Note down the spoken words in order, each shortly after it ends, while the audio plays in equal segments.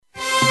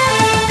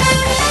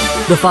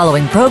The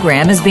following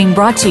program is being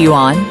brought to you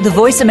on the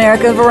Voice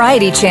America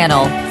Variety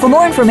Channel. For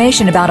more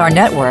information about our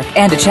network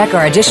and to check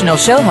our additional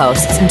show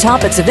hosts and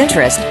topics of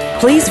interest,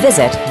 please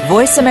visit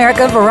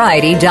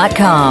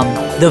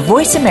voiceamericavariety.com. The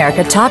Voice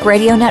America Talk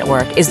Radio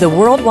Network is the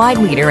worldwide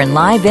leader in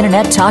live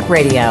Internet talk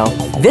radio.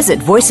 Visit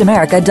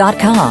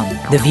voiceamerica.com.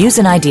 The views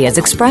and ideas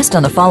expressed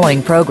on the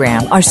following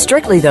program are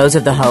strictly those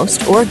of the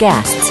host or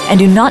guests and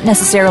do not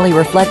necessarily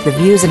reflect the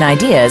views and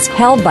ideas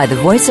held by the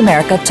Voice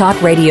America Talk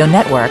Radio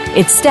Network,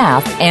 its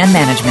staff, and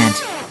management.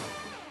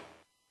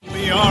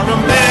 We are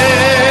America,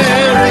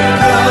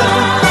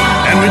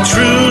 and we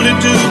truly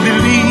do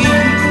believe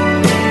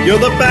you're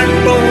the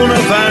backbone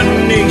of our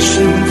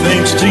nation.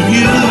 Thanks to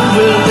you,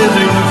 we're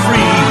living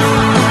free.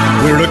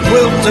 We're a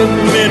quilt of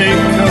many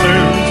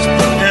colors,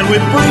 and we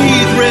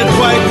breathe red,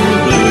 white, and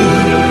blue.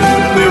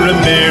 We're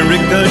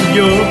America,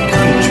 your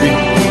country,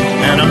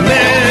 and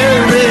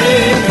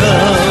America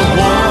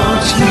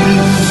wants you.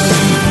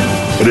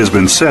 It has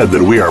been said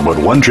that we are but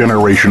one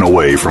generation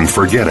away from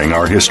forgetting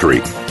our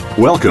history.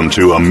 Welcome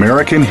to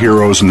American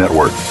Heroes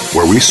Network,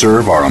 where we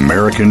serve our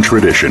American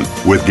tradition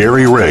with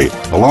Gary Ray,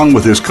 along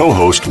with his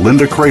co-host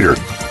Linda Crater.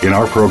 In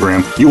our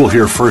program, you will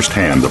hear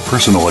firsthand the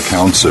personal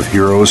accounts of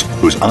heroes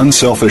whose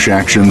unselfish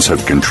actions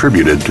have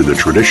contributed to the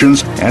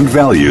traditions and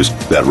values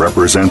that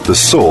represent the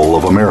soul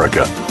of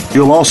America.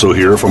 You'll also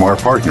hear from our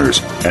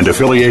partners and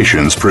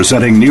affiliations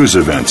presenting news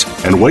events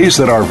and ways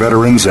that our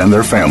veterans and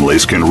their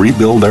families can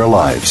rebuild their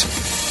lives.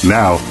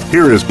 Now,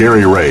 here is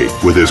Gary Ray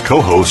with his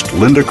co-host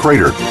Linda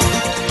Crater.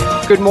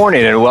 Good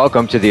morning and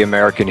welcome to the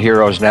American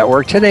Heroes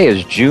Network. Today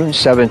is June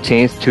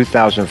 17th,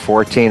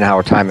 2014.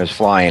 How time is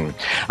flying.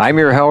 I'm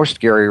your host,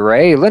 Gary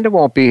Ray. Linda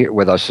won't be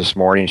with us this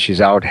morning.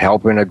 She's out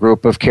helping a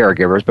group of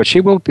caregivers, but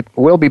she will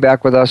be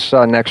back with us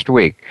next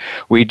week.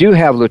 We do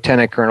have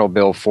Lieutenant Colonel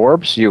Bill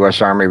Forbes,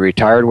 U.S. Army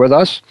retired, with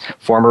us,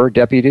 former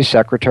Deputy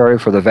Secretary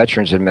for the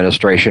Veterans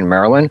Administration,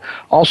 Maryland,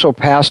 also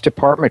past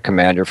Department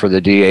Commander for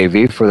the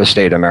DAV for the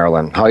state of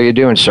Maryland. How are you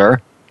doing,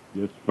 sir?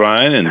 Just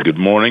fine, and good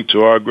morning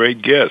to our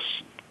great guests.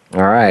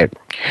 All right.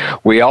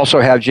 We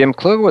also have Jim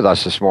Klug with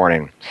us this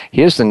morning.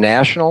 He is the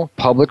National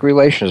Public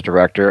Relations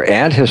Director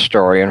and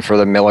historian for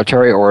the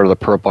Military Order of the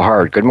Purple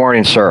Heart. Good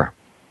morning, sir.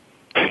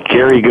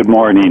 Gary, good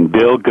morning.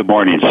 Bill, good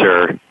morning,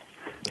 sir.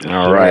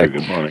 All right.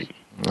 Good morning.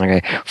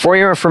 Okay. For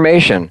your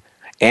information,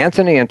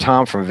 Anthony and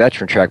Tom from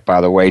Veteran Trek, by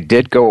the way,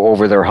 did go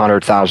over their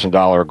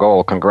 $100,000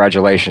 goal.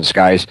 Congratulations,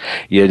 guys.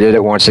 You did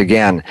it once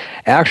again.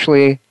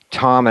 Actually,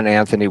 Tom and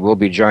Anthony will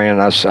be joining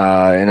us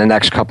in the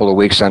next couple of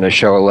weeks on the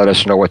show to let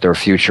us know what their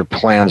future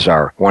plans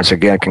are. Once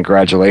again,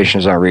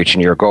 congratulations on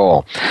reaching your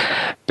goal.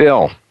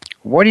 Bill,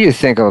 what do you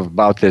think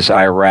about this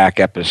Iraq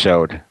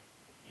episode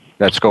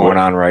that's going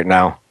on right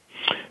now?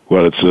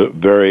 Well, it's a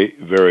very,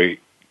 very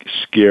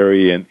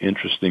scary and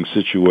interesting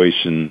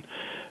situation,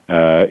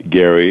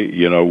 Gary.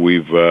 You know,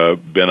 we've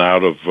been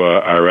out of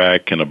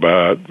Iraq in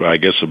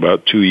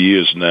about 2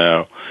 years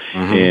now.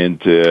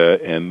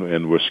 Mm-hmm.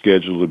 And we're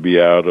scheduled to be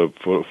out of,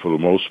 for the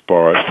most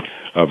part,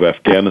 of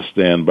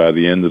Afghanistan by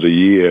the end of the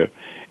year.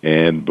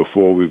 And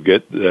before we've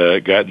gotten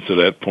to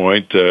that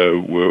point,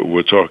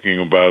 we're talking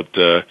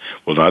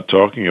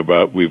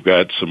about, we've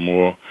got some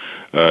more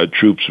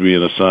troops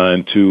being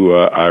assigned to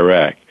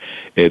Iraq.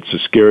 It's a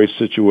scary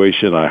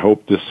situation. I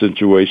hope this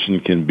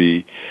situation can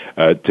be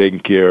taken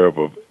care of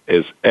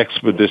as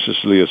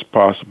expeditiously as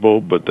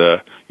possible, but,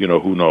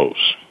 who knows?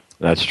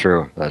 That's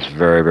true. That's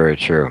very, very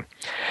true.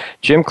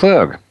 Jim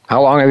Klug,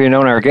 how long have you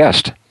known our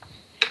guest?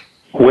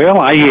 Well,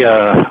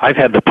 I've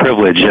had the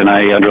privilege, and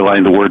I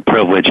underline the word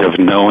privilege, of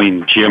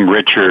knowing Jim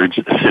Richards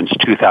since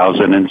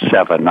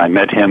 2007. I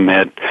met him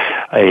at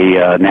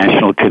a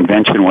national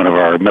convention, one of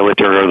our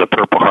Military of the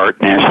Purple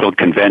Heart national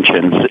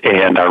conventions,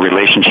 and our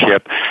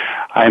relationship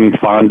I'm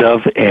fond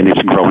of, and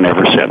it's grown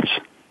ever since.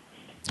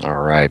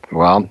 All right.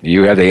 Well,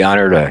 you have the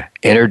honor to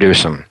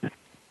introduce him.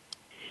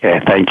 Yeah,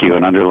 thank you,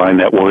 and underline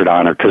that word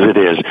honor, because it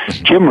is.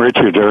 Jim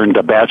Richards earned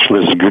a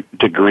bachelor's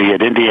degree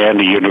at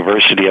Indiana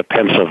University of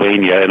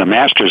Pennsylvania and a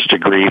master's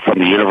degree from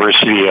the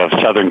University of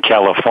Southern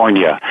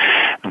California.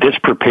 This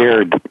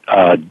prepared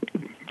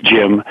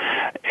Jim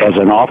as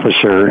an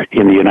officer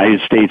in the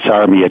United States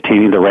Army,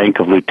 attaining the rank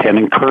of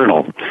lieutenant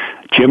colonel.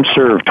 Jim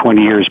served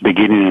 20 years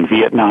beginning in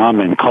Vietnam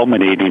and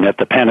culminating at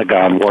the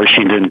Pentagon,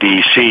 Washington,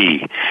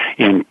 D.C.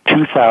 In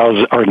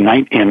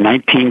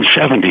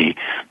 1970,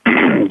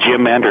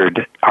 Jim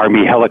entered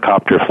Army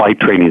Helicopter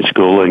Flight Training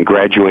School and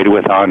graduated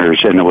with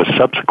honors, and was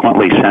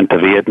subsequently sent to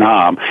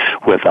Vietnam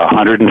with the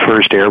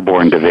 101st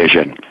Airborne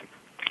Division.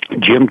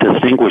 Jim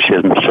distinguished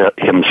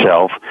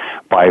himself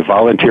by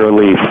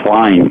voluntarily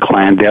flying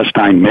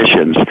clandestine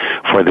missions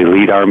for the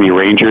elite Army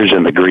Rangers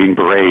and the Green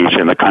Berets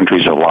in the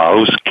countries of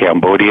Laos,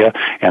 Cambodia,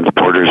 and the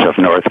borders of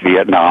North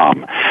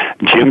Vietnam.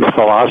 Jim's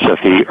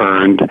philosophy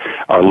learned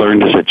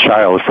as a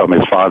child from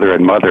his father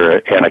and mother,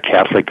 and a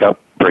Catholic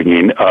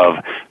upbringing of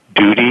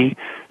duty,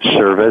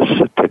 service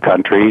to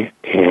country,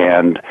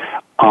 and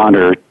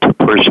honor to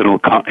personal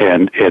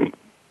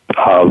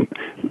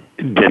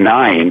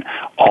denying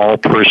all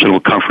personal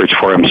comforts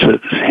for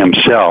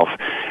himself,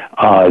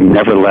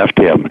 never left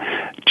him.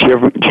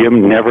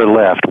 Jim never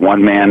left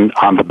one man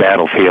on the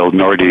battlefield,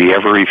 nor did he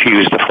ever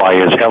refuse to fly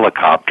his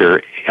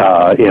helicopter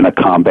in a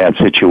combat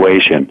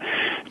situation.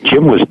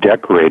 Jim was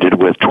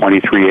decorated with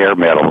 23 air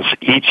medals.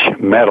 Each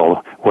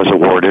medal was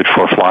awarded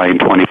for flying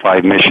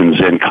 25 missions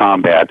in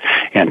combat,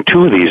 and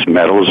 2 of these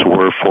medals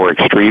were for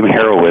extreme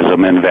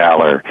heroism and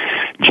valor.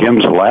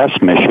 Jim's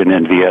last mission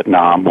in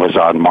Vietnam was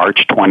on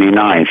March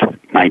 29th,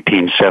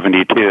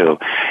 1972,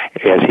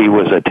 as he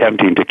was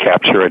attempting to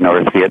capture a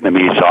North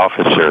Vietnamese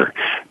officer.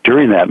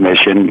 During that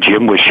mission,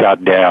 Jim was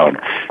shot down.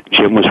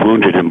 Jim was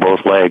wounded in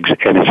both legs,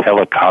 and his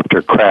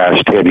helicopter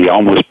crashed, and he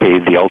almost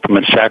paid the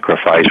ultimate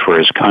sacrifice for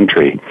his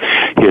country.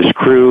 His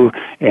crew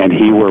and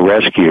he were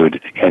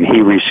rescued, and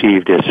he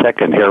received his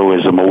second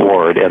Heroism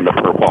Award and the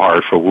Purple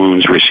Heart for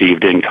wounds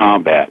received in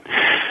combat.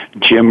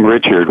 Jim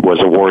Richard was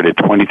awarded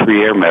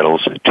 23 air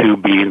medals, 2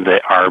 being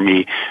the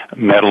Army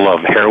Medal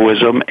of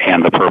Heroism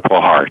and the Purple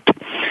Heart.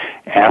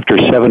 After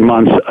 7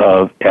 months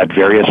at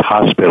various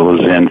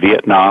hospitals in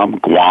Vietnam,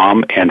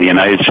 Guam, and the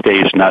United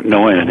States, not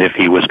knowing if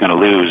he was going to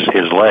lose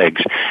his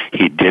legs,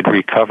 he did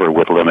recover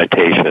with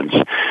limitations.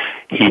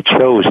 He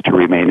chose to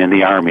remain in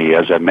the Army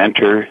as a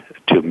mentor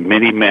to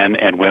many men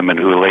and women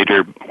who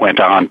later went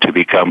on to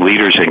become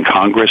leaders in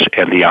Congress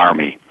and the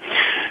Army.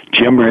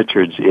 Jim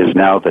Richards is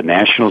now the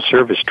National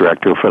Service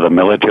Director for the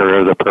Military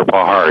of the Purple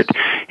Heart.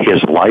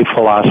 His life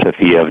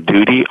philosophy of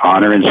duty,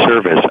 honor, and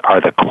service are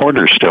the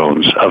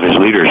cornerstones of his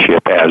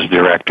leadership as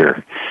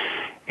director.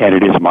 And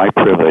it is my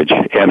privilege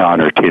and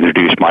honor to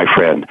introduce my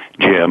friend,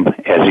 Jim,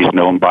 as he's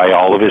known by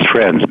all of his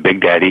friends,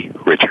 Big Daddy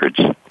Richards.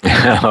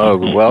 Oh,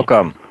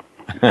 welcome.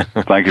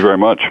 Thank you very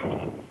much.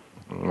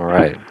 All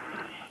right.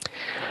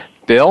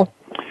 Bill?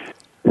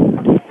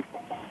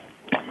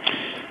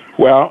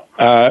 Well,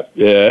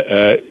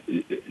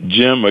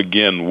 Jim,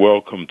 again,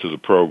 welcome to the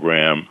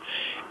program,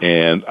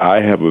 and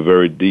I have a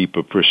very deep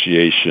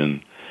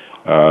appreciation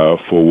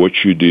for what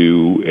you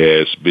do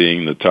as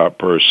being the top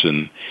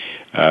person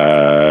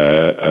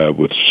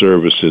with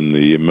service in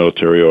the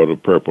Military Order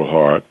of Purple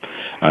Heart.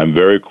 I'm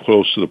very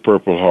close to the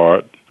Purple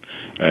Heart,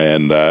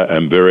 and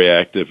I'm very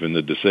active in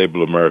the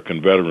Disabled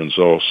American Veterans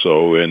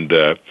also, and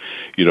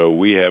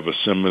we have a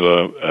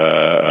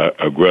similar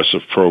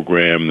aggressive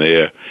program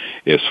there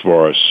as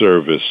far as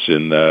service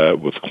and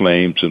with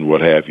claims and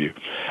what have you.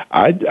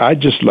 I'd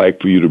just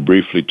like for you to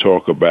briefly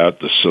talk about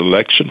the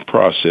selection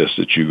process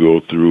that you go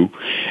through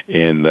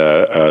in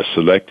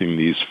selecting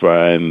these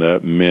fine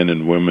men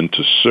and women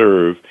to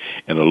serve,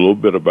 and a little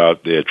bit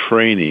about their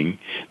training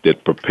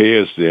that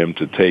prepares them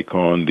to take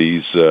on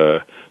these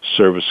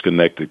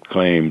service-connected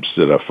claims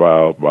that are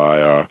filed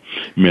by our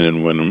men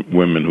and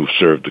women who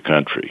serve the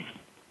country.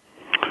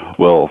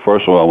 Well,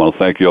 first of all, I want to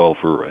thank you all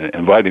for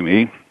inviting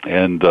me.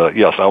 And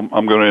yes, I'm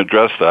going to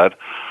address that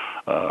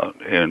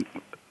in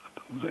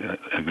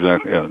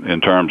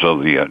terms of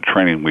the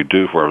training we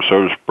do for our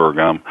service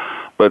program.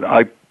 But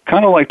I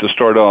kind of like to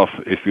start off,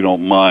 if you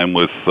don't mind,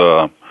 with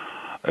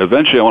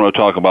eventually I want to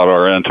talk about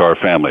our entire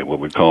family, what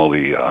we call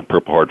the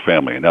Purple Heart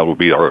family. And that would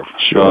be our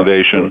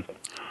foundation,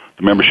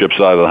 the membership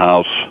side of the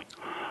house,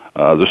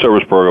 the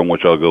service program,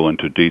 which I'll go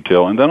into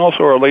detail, and then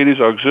also our ladies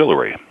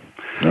auxiliary.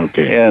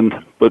 Okay.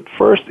 But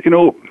first,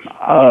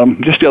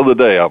 just the other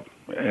day,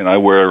 I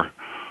wear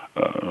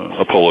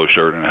a polo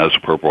shirt and it has a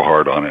Purple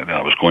Heart on it. And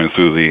I was going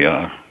through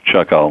the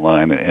checkout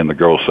line, and the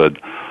girl said,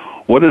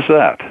 "What is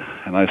that?"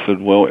 And I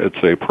said, "Well,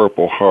 it's a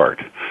Purple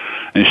Heart."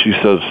 And she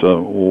says,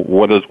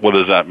 "What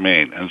does that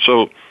mean?" And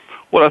so,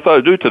 what I thought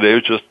I'd do today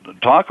is just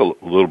talk a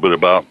little bit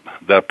about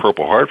that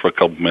Purple Heart for a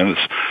couple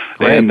minutes.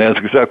 Right. And that's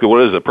exactly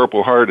what it is. A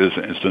Purple Heart is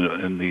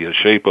in the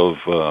shape of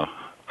a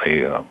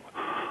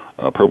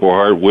Purple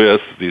Heart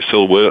with the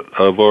silhouette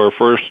of our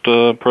first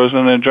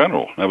president and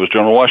general. That was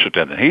General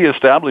Washington. And he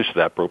established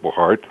that Purple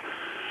Heart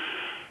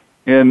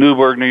in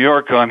Newburgh, New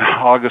York on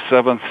August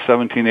 7th,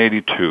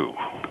 1782.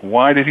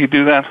 Why did he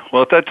do that?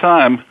 Well, at that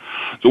time,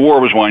 the war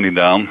was winding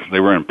down.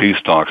 They were in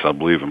peace talks, I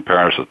believe, in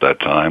Paris at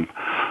that time.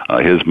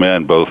 His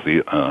men, both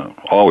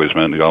all his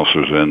men, the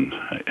officers and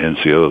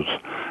NCOs,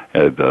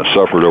 had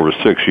suffered over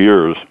 6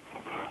 years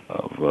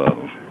of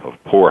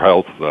poor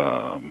health,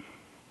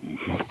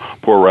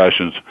 poor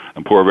rations,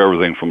 and poor of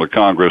everything from the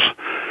Congress.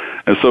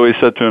 And so he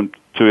said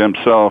to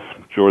himself,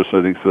 George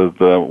said, he said,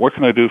 "What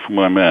can I do for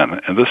my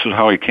men?" And this is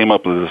how he came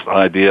up with this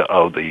idea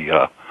of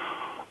the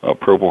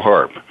Purple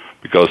Heart.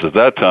 Because at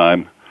that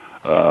time,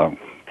 it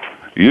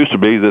used to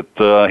be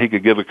that he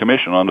could give a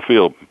commission on the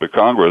field, but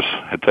Congress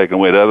had taken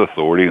away that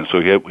authority, and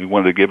so he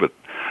wanted to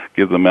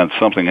give the men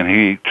something, and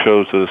he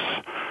chose this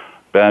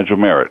badge of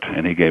merit,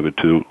 and he gave it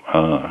to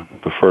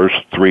the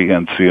first 3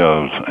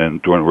 NCOs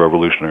and during the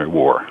Revolutionary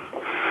War.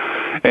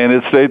 And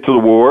it stayed to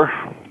the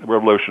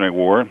Revolutionary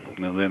War,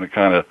 and then it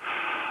kind of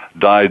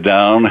died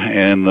down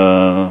and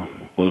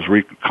was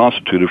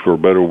reconstituted, for a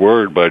better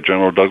word, by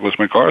General Douglas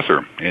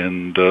MacArthur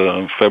in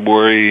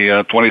February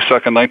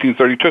 22nd,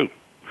 1932,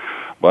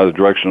 by the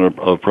direction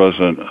of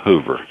President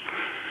Hoover.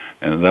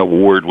 And that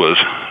award was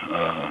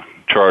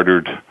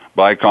chartered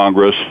by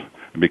Congress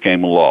and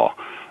became a law.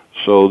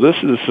 So this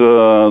is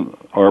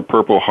our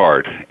Purple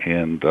Heart,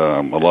 and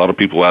a lot of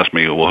people ask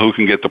me, well, who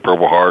can get the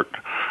Purple Heart?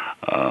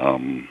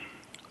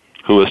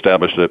 Who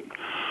established it?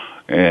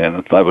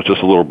 And that was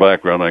just a little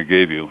background I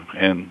gave you.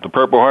 And the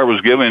Purple Heart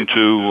was given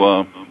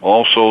to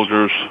all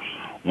soldiers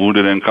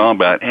wounded in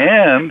combat,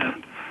 and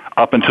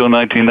up until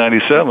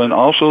 1997,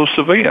 also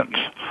civilians.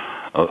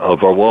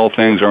 Of all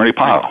things, Ernie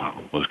Pyle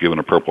was given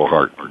a Purple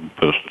Heart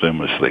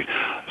posthumously.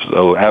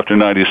 So after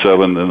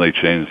 97, then they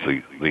changed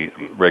the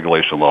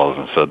regulation laws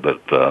and said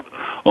that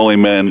only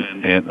men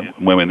and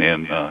women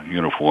in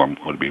uniform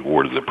would be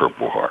awarded the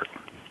Purple Heart.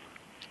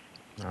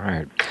 All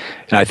right.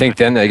 And I think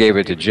then they gave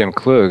it to Jim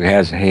Klug.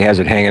 He has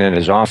it hanging in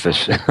his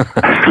office.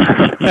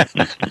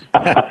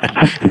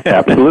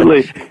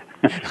 Absolutely.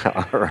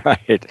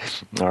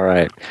 All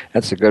right.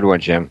 That's a good one,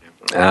 Jim.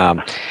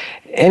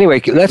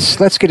 Anyway,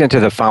 let's get into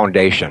the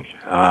foundation.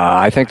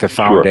 I think the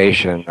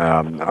foundation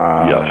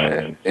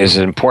is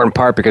an important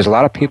part because a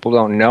lot of people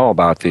don't know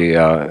about the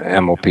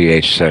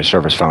MOPH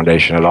Service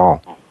Foundation at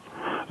all.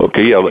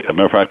 Okay, yeah. As a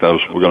matter of fact,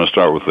 we're going to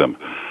start with them.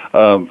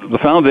 The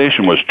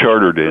foundation was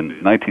chartered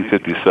in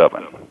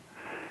 1957,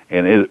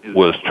 and it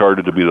was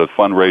chartered to be the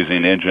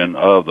fundraising engine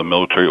of the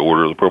Military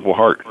Order of the Purple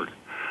Heart.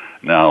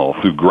 Now,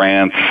 through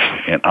grants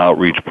and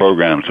outreach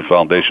programs, the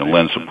foundation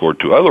lends support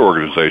to other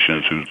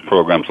organizations whose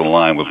programs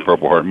align with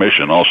Purple Heart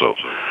mission also.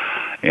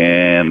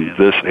 And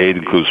this aid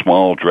includes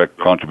small direct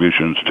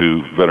contributions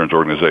to veterans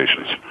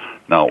organizations.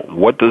 Now,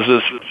 what does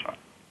this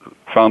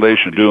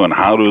foundation do, and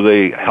how do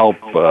they help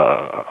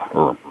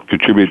or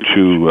contribute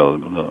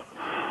to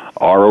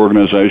our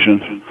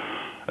organization?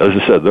 As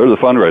I said, they're the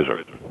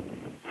fundraiser.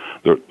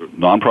 They're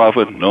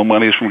nonprofit, no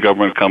monies from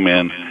government come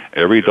in.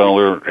 Every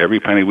dollar, every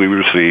penny we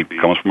receive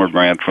comes from a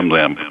grant from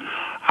them.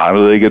 How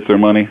do they get their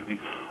money?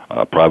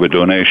 Private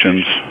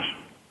donations,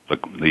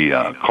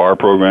 the car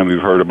program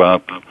you've heard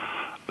about.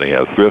 They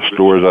have thrift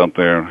stores out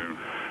there.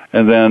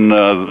 And then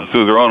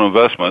through their own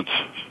investments,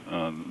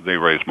 they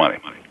raise money.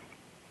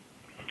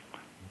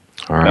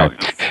 All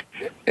right.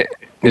 Now,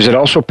 is it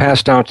also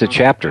passed down to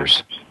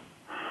chapters?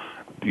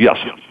 Yes.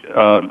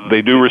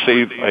 They do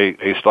receive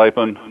a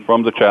stipend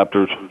from the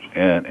chapters,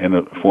 and in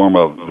the form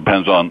of,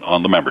 depends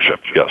on the membership,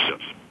 yes.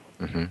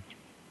 Mm-hmm.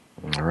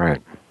 All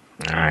right.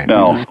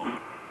 Now,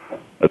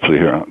 let's see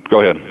here.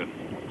 Go ahead.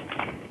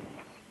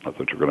 I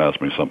thought you were going to ask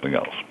me something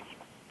else.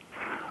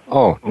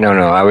 Oh,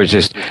 no.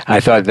 I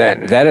thought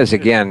that is,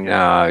 again,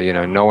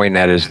 knowing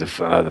that is the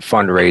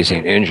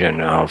fundraising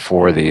engine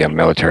for the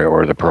Military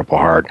Order of the Purple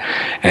Heart.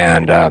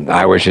 And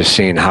I was just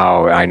seeing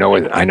how, I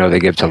know they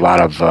give to a lot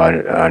of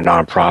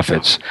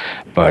nonprofits,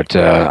 but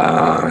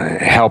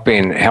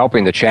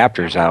helping the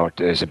chapters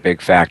out is a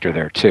big factor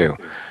there, too.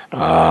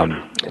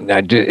 Now,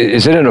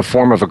 is it in the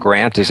form of a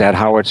grant? Is that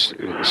how it's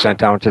sent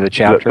down to the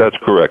chapter? That's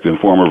correct, in the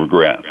form of a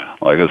grant.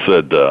 Like I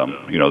said,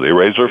 they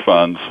raise their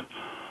funds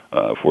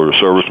for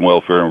service and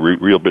welfare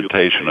and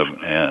rehabilitation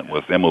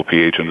with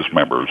MOPH and its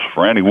members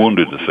for any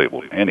wounded,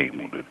 disabled,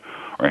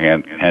 or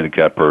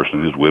handicapped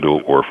person who's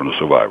widowed, orphan, or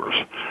survivors.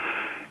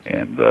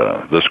 And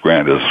this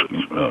grant is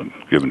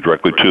given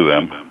directly to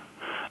them.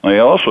 And they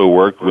also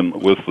work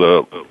with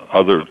the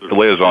other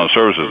liaison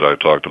services I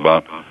talked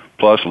about,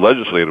 plus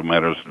legislative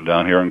matters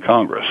down here in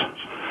Congress.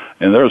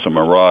 And there's a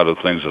myriad of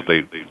things that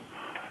they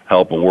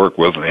help and work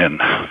with,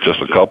 and just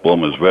a couple of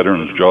them is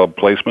Veterans Job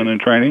Placement and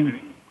Training,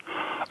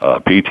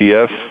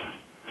 PTS,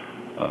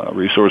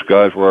 resource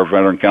guide for our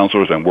veteran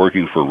counselors, and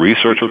working for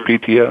research with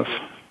PTS.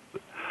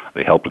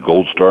 They help the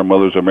Gold Star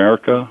Mothers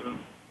America.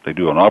 They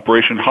do an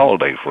Operation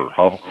Holiday for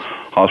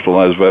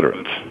hospitalized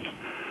veterans.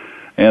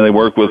 And they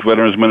work with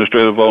Veterans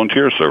Administrative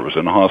Volunteer Service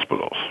in the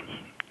hospitals,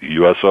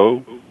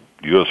 USO,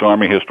 U.S.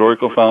 Army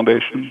Historical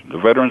Foundation, the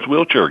Veterans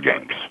Wheelchair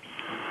Games,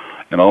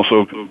 and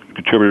also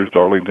contributors to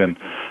Arlington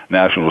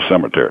National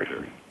Cemetery,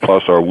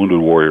 plus our Wounded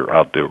Warrior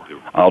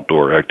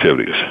outdoor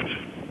activities.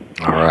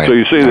 All right. So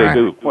you see, they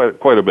do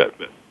quite a bit.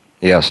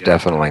 Yes,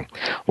 definitely.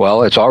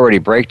 Well, it's already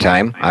break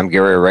time. I'm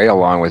Gary Ray,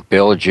 along with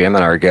Bill, Jim,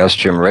 and our guest,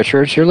 Jim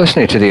Richards. You're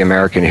listening to the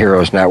American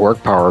Heroes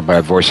Network, powered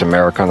by Voice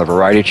America on the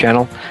Variety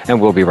Channel,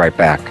 and we'll be right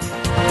back.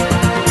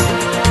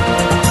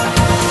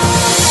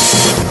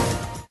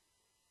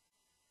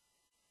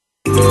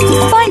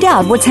 Find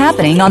out what's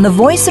happening on the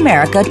Voice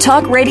America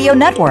Talk Radio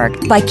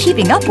Network by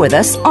keeping up with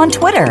us on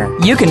Twitter.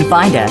 You can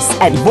find us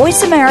at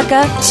Voice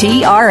America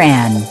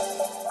TRN.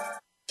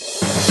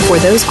 For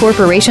those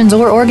corporations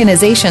or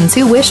organizations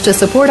who wish to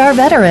support our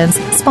veterans,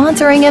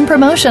 sponsoring and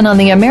promotion on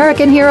the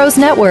American Heroes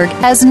Network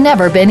has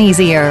never been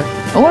easier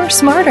or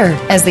smarter,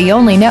 as the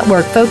only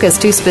network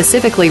focused to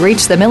specifically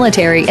reach the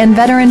military and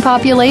veteran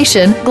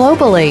population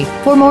globally.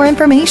 For more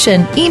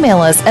information, email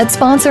us at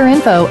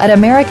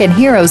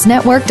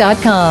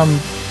sponsorinfo@AmericanHeroesNetwork.com.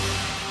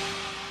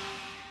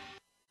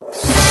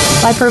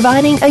 By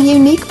providing a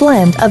unique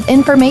blend of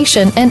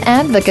information and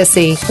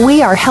advocacy,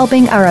 we are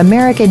helping our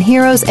American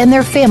heroes and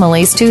their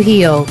families to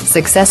heal,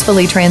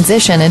 successfully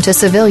transition into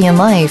civilian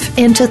life,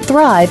 and to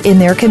thrive in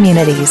their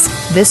communities.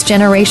 This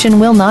generation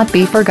will not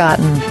be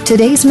forgotten.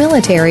 Today's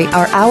military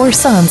are our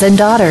sons and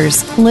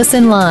daughters.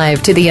 Listen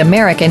live to the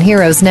American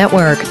Heroes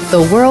Network,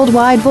 the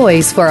worldwide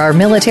voice for our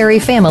military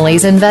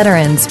families and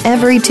veterans,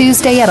 every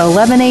Tuesday at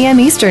 11 a.m.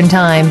 Eastern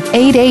Time,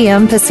 8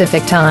 a.m.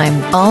 Pacific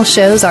Time. All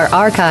shows are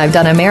archived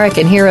on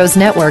AmericanHeroesNetwork.com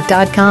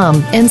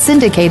and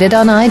syndicated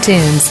on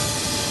iTunes.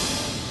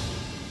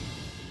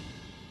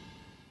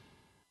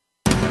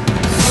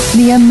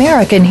 The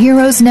American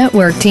Heroes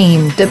Network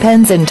team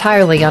depends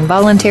entirely on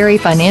voluntary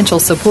financial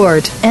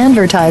support,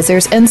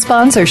 advertisers, and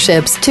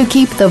sponsorships to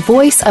keep the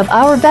voice of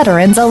our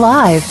veterans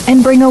alive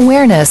and bring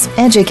awareness,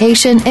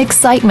 education,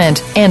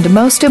 excitement, and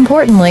most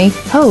importantly,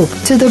 hope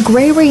to the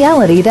gray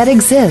reality that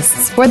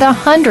exists for the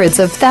hundreds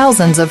of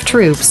thousands of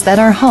troops that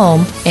are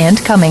home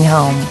and coming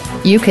home.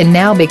 You can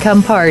now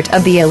become part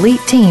of the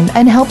elite team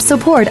and help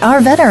support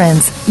our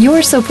veterans.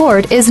 Your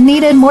support is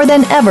needed more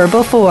than ever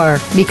before.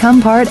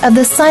 Become part of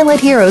the Silent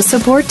Heroes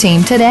support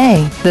team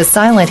today. The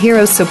Silent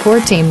Heroes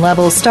support team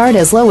levels start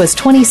as low as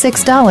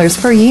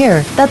 $26 per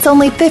year. That's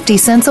only 50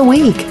 cents a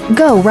week.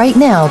 Go right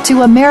now to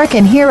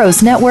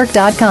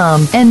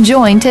AmericanHeroesNetwork.com and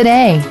join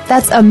today.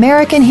 That's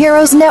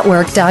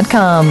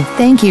AmericanHeroesNetwork.com.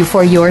 Thank you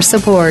for your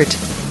support.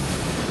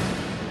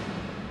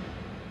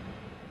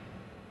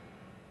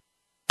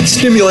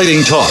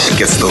 Stimulating talk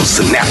gets those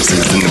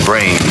synapses in the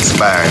brain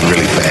firing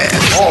really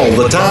fast. All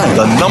the time.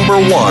 The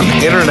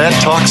 #1 Internet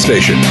talk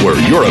station where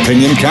your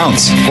opinion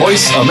counts.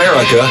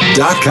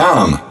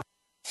 VoiceAmerica.com.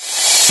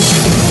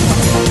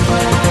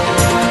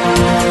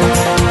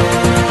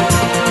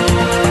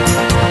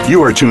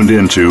 You are tuned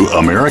in to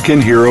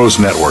American Heroes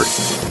Network.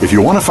 If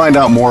you want to find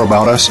out more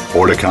about us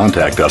or to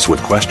contact us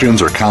with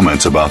questions or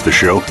comments about the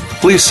show,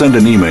 please send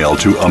an email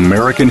to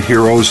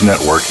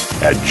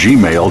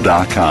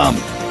AmericanHeroesNetwork@gmail.com.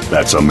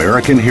 That's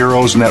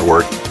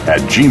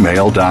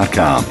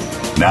AmericanHeroesNetwork@gmail.com.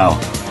 Now,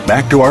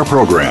 back to our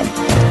program.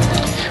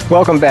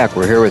 Welcome back.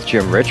 We're here with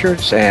Jim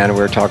Richards, and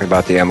we're talking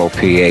about the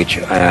MOPH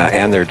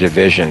and their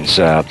divisions.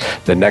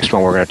 The next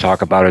one we're going to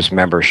talk about is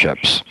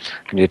memberships.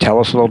 Can you tell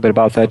us a little bit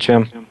about that,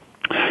 Jim?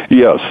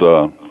 Yes.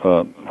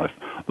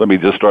 Let me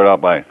just start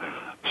out by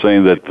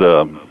saying that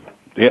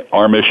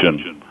our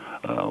mission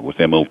with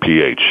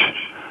MOPH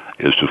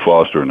is to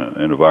foster an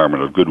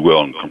environment of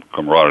goodwill and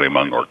camaraderie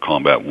among our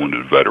combat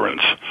wounded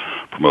veterans,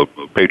 promote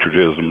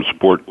patriotism,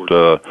 support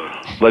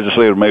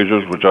legislative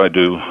measures, which I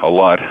do a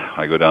lot.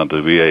 I go down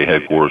to VA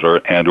headquarters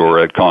or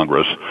at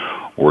Congress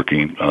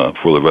working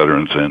for the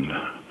veterans, and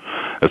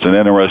it's an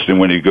interesting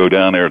when you go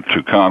down there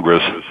to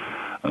Congress.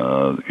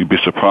 You'd be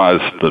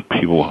surprised that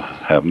people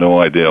have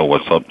no idea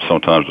what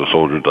sometimes a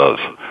soldier does.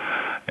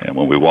 And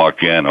when we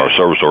walk in, our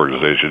service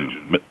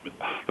organization,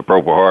 the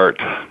Purple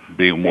Heart,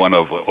 being one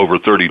of over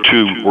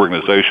 32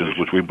 organizations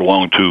which we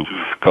belong to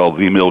called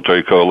the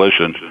Military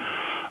Coalition,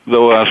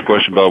 they'll ask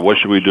questions about what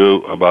should we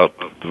do about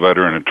the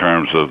veteran in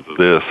terms of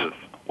this,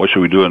 what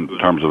should we do in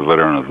terms of the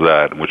veteran of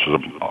that, which is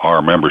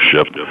our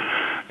membership.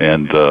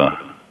 And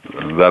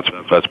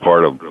that's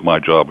part of my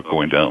job of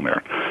going down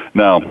there.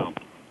 Now,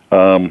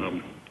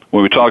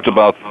 when I talked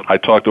about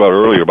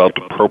earlier about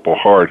the Purple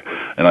Heart,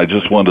 and I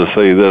just wanted to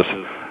say this.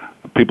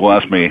 People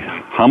ask me,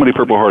 how many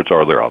Purple Hearts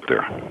are there out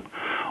there?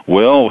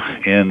 Well,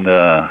 in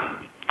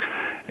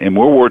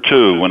World War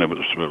II, when it was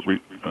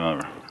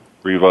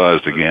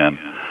revised again,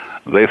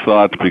 they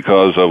thought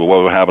because of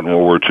what happened in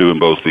World War II in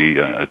both the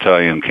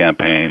Italian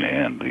campaign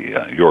and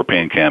the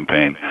European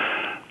campaign,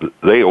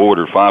 they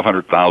ordered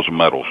 500,000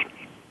 medals.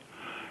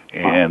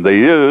 And they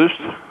used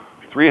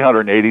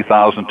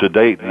 380,000 to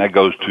date, and that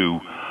goes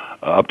to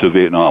up to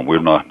Vietnam.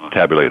 We've not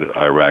tabulated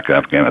Iraq,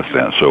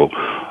 Afghanistan. So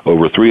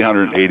over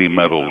 380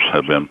 medals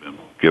have been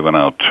given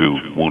out to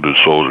wounded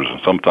soldiers.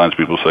 And sometimes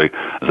people say,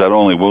 is that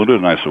only wounded?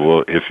 And I said,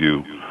 well, if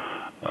you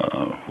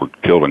were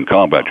killed in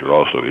combat, you're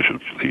also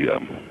issued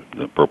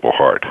the Purple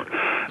Heart.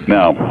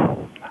 Now,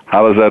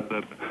 how does that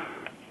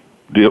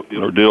deal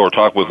or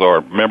talk with our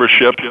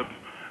membership?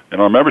 In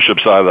our membership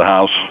side of the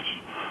house,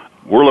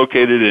 we're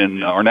located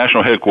in our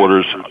national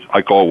headquarters,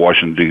 I call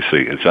Washington, D.C.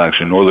 It's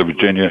actually Northern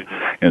Virginia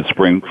and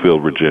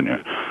Springfield,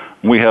 Virginia.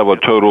 We have a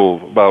total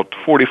of about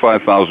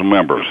 45,000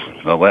 members.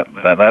 Now,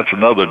 that's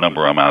another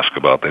number I'm asked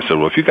about. They said,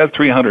 well, if you got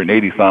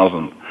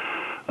 380,000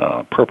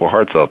 Purple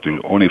Hearts out there,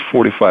 only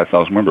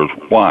 45,000 members,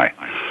 why?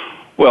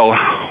 Well,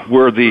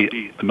 we're the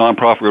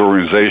nonprofit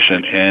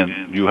organization,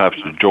 and you have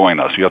to join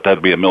us. You have to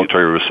be a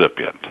military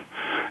recipient.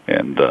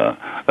 And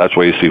that's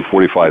why you see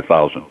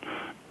 45,000.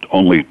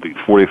 Only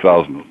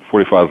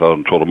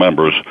 45,000 total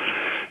members.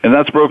 And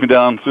that's broken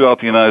down throughout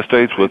the United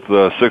States with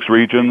 6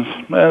 regions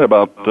and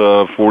about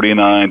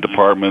 49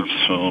 departments,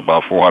 so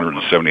about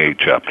 478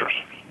 chapters.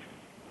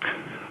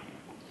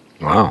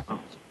 Wow.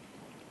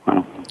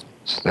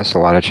 That's a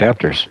lot of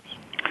chapters.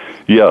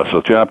 Yeah,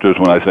 so chapters,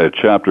 when I say a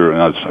chapter,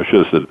 and I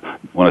should have said,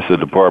 when I said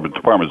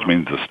departments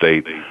means the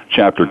state.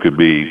 Chapter could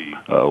be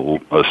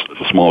a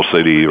small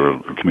city or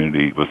a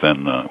community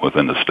within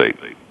the state.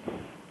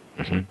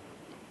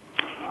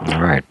 Mm-hmm.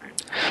 All right.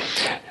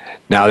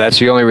 Now, that's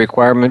the only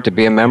requirement to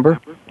be a member?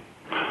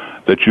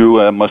 That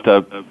you must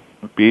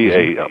be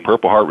a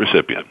Purple Heart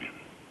recipient.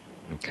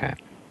 Okay.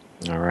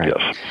 All right.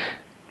 Yes.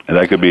 And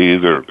that could be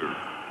either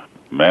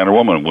man or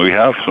woman. We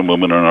have some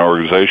women in our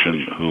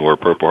organization who are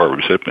Purple Heart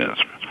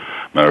recipients.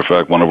 Matter of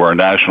fact, one of our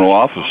national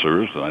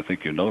officers, and I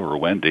think you know her,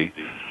 Wendy,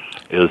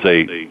 is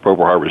a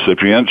Purple Heart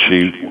recipient.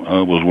 She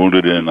was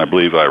wounded in, I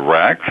believe,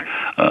 Iraq.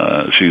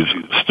 She's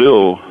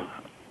still,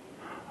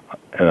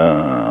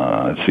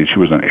 she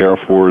was an Air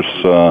Force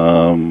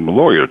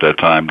lawyer at that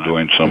time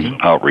doing some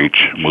outreach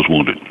and was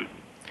wounded.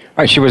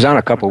 Right, she was on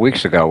a couple of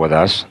weeks ago with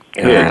us.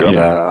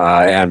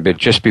 But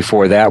just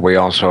before that, we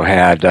also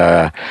had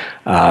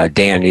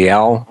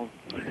Danielle.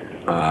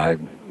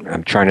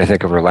 I'm trying to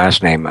think of her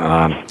last name.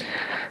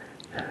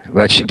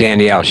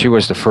 Danielle, she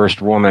was the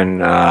first woman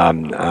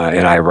in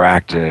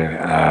Iraq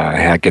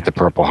to get the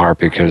Purple Heart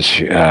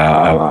because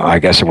I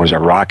guess it was a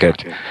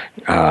rocket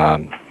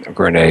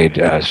grenade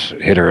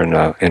hit her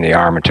in the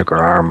arm and took her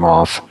arm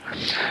off.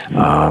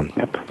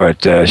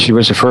 But she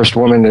was the first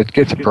woman to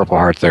get the Purple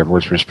Heart there,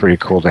 which was pretty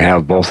cool to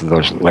have both of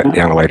those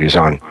young ladies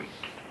on.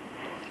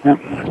 Yep,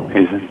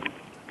 amazing.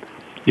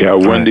 Yeah,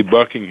 Wendy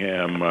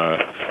Buckingham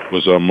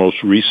was our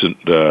most recent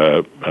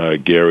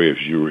Gary,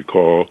 as you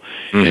recall,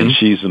 and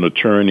she's an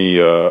attorney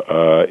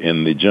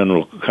in the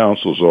General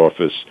Counsel's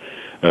office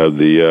of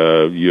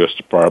the U.S.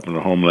 Department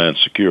of Homeland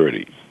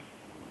Security.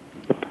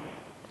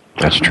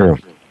 That's true.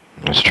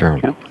 That's true.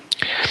 Yep.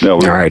 No,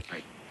 all right.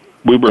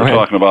 We were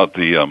talking about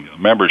the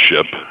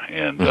membership,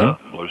 and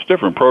there's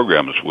different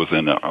programs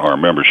within our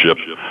membership.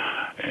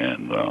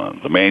 And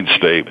the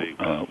mainstay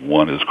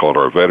one is called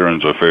our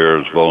Veterans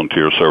Affairs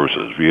Volunteer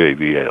Services,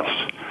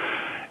 VAVS.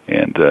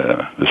 And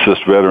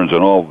assist veterans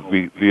in all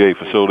VA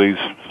facilities,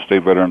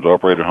 state veterans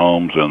operated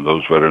homes, and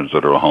those veterans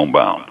that are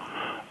homebound.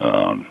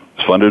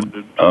 It's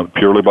funded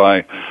purely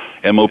by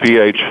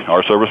MOPH,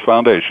 our service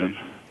foundation,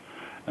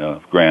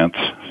 grants,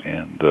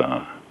 and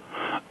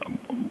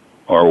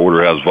our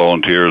order has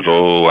volunteers,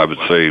 I would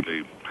say,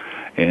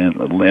 and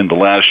in the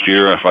last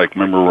year, if I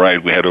remember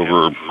right, we had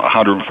over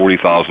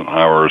 140,000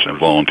 hours in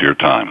volunteer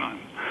time.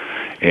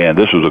 And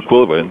this was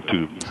equivalent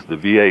to the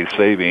VA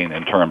saving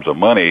in terms of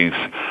monies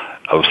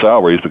of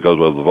salaries because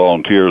of the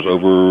volunteers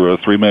over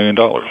 $3 million.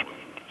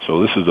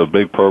 So this is a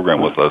big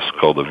program with us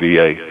called the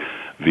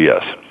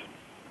VAVS,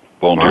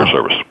 Volunteer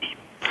Service.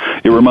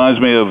 It reminds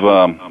me of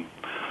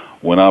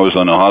when I was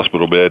on a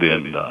hospital bed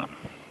in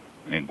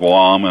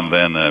Guam, and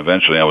then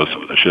eventually I was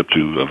shipped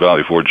to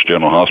Valley Forge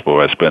General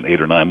Hospital. I spent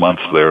 8 or 9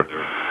 months there,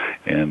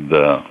 and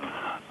the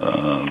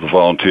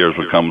volunteers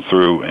would come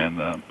through, and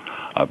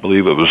I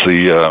believe it was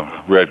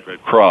the Red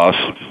Cross.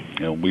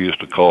 You know, we used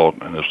to call,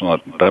 and it's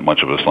not that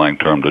much of a slang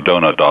term, the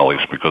donut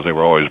dollies, because they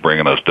were always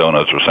bringing us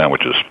donuts or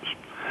sandwiches.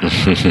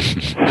 So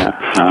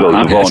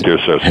the volunteer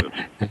service.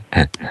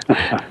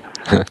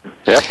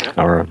 Yep.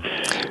 All right.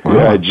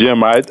 Yeah,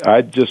 Jim,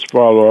 I'd just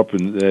follow up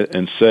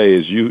and say,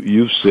 as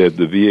you've said,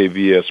 the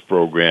VAVS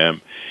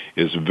program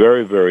is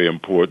very, very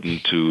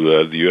important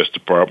to the U.S.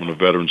 Department of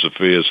Veterans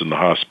Affairs and the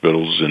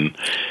hospitals, and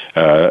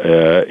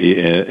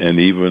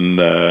even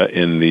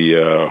in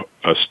the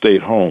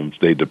state homes.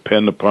 They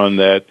depend upon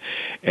that,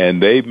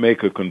 and they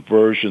make a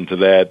conversion to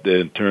that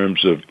in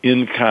terms of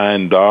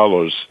in-kind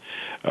dollars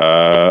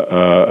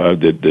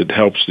that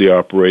helps the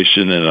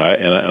operation, and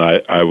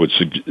I would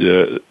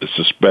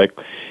suspect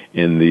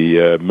in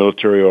the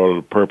Military Order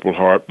of the Purple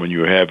Heart, when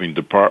you're having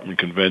department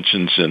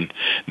conventions and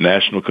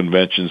national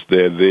conventions,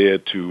 they're there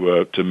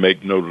to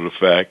make note of the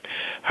fact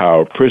how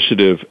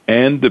appreciative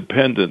and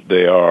dependent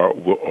they are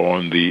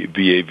on the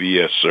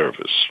VAVS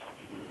service.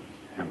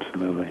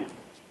 Absolutely.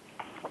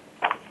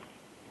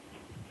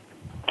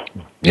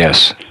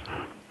 Yes.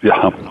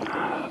 Yeah.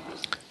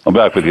 I'm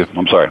back with you.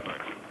 I'm sorry.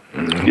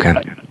 Okay.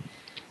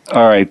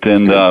 All right,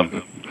 and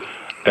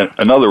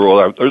another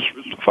role. There's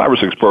 5 or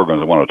 6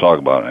 programs I want to talk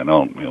about. I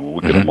know,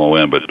 we'll get them all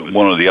in, but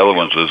one of the other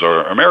ones is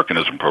our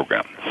Americanism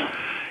program,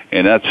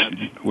 and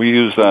we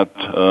use that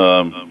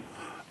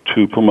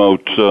to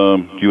promote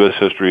U.S.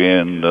 history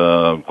and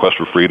quest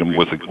for freedom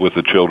with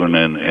the children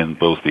in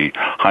both the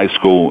high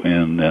school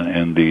and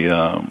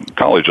the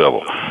college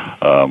level,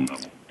 and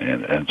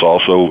it's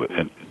also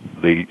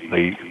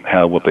they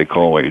have what they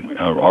call a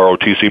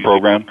ROTC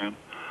program,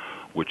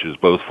 which is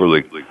both for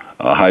the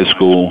high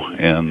school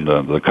and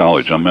the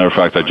college. As a matter of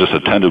fact, I just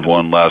attended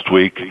one last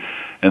week,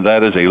 and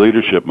that is a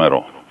leadership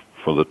medal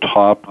for the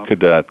top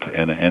cadet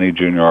in any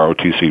junior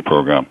ROTC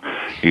program.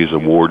 He's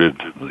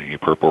awarded the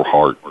Purple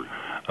Heart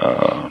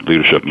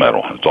leadership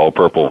medal. It's all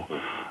purple,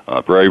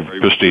 very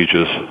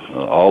prestigious.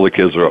 All the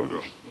kids are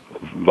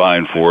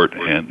vying for it,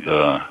 and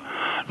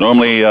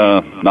normally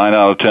 9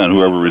 out of 10,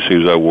 whoever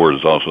receives that award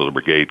is also the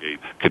brigade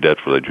cadet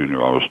for the junior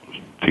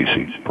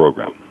ROTC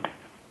program.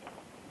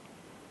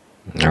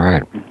 All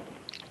right.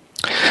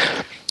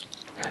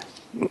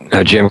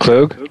 Jim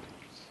Klug?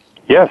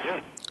 Yes.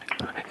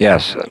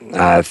 Yes.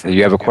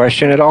 You have a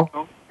question at all?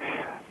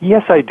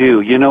 Yes, I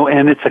do.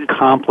 And it's a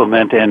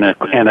compliment and a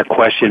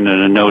question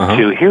and a note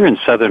too. Here in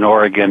Southern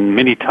Oregon,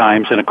 many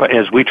times, and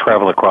as we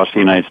travel across the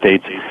United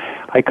States,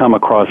 I come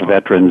across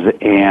veterans,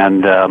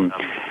 and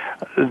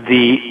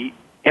the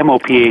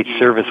MOPH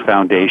Service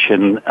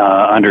Foundation,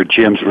 under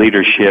Jim's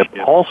leadership,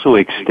 also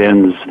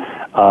extends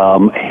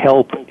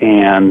help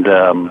and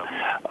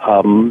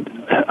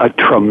a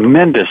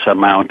tremendous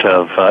amount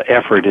of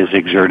effort is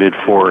exerted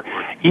for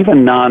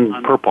even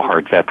non-Purple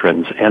Heart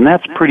veterans, and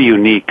that's pretty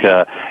unique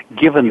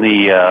given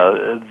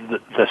the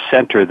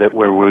center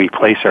where we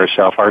place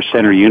ourselves, our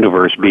center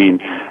universe being,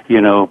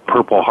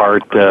 Purple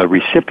Heart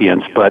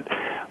recipients, but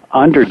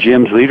under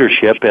Jim's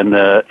leadership and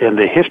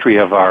the history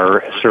of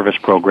our service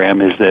program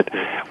is that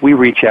we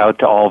reach out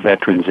to all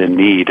veterans in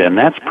need, and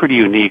that's pretty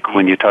unique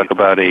when you talk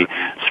about a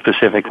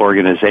specific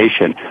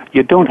organization.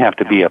 You don't have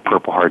to be a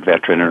Purple Heart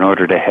veteran in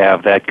order to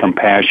have that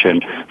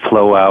compassion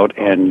flow out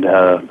and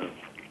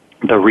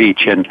the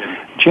reach, and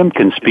Jim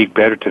can speak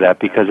better to that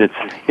because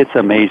it's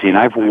amazing.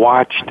 I've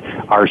watched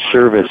our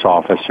service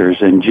officers,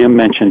 and Jim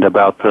mentioned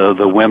about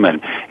the women,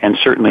 and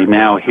certainly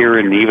now here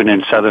even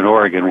in Southern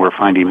Oregon, we're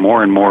finding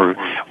more and more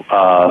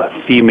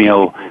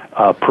female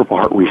Purple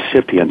Heart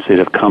recipients that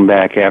have come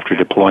back after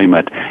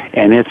deployment,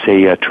 and it's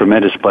a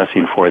tremendous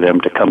blessing for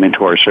them to come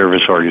into our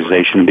service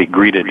organization and be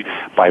greeted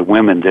by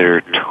women that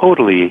are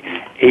totally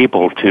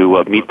able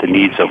to meet the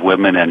needs of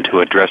women and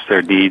to address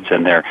their needs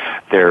and their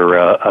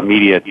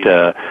immediate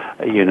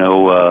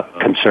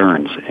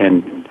concerns.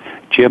 And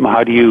Jim,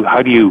 how do you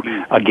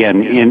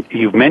again,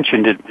 you've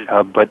mentioned it,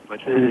 but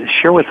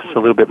share with us a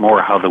little bit more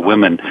how the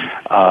women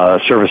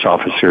service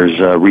officers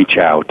reach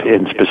out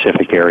in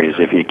specific areas,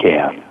 if you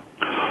can.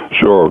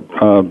 Sure.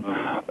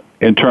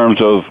 In terms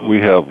of,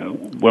 we have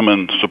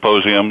women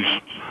symposiums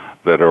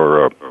that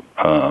are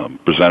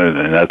presented,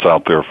 and that's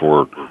out there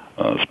for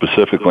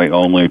specifically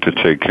only to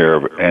take care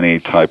of any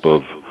type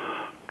of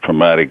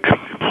traumatic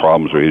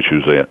problems or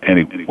issues that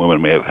any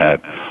women may have had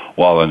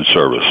while in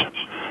service.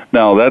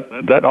 Now,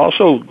 that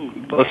also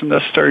doesn't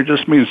necessarily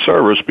just mean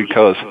service,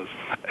 because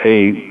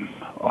a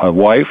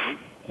wife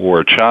or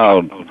a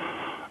child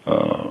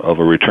of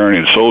a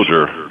returning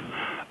soldier,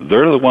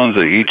 they're the ones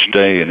that each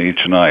day and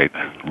each night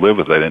live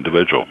with that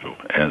individual.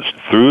 And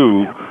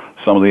through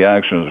some of the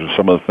actions or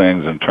some of the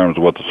things in terms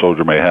of what the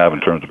soldier may have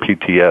in terms of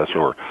PTS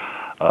or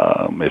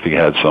if he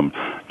had some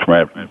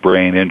traumatic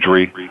brain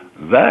injury,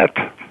 that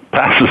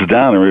passes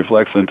down and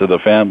reflects into the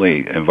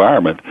family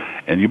environment.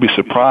 And you'd be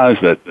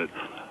surprised that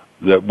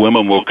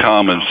women will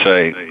come and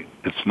say,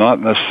 it's not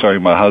necessarily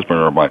my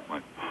husband or my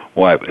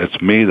wife, it's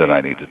me that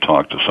I need to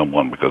talk to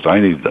someone because I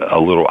need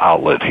a little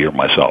outlet here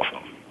myself.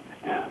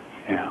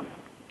 Yeah.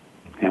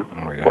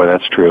 Boy,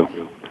 that's true.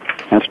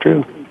 That's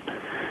true.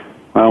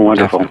 Well,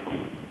 wonderful.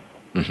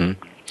 Mm-hmm.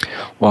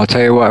 Well, I'll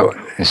tell you what,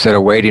 instead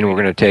of waiting, we're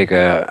going to take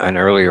an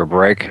earlier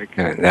break.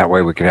 That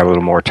way we can have a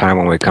little more time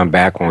when we come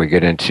back, when we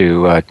get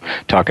into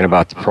talking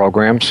about the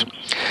programs.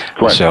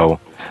 Correct. So,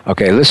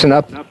 okay, listen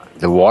up.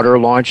 The water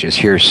launch is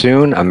here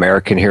soon.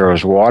 American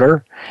Heroes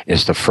Water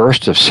is the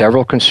first of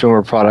several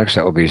consumer products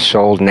that will be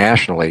sold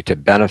nationally to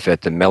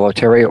benefit the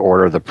Military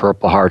Order of the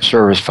Purple Heart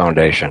Service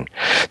Foundation.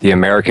 The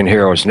American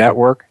Heroes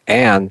Network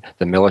and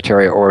the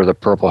Military Order of the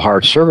Purple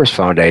Heart Service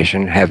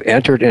Foundation have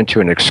entered into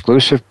an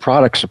exclusive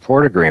product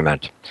support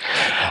agreement.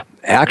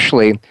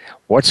 Actually,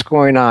 what's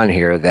going on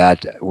here,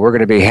 that we're going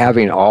to be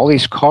having all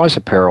these cause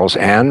apparels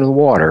and the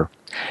water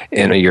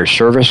in your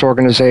service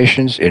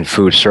organizations, in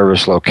food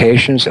service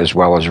locations, as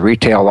well as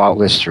retail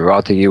outlets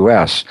throughout the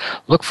U.S.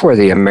 Look for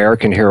the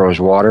American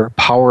Heroes Water,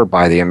 powered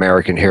by the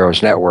American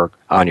Heroes Network,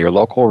 on your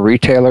local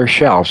retailer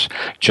shelves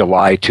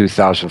July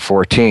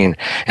 2014.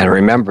 And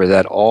remember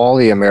that all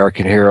the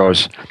American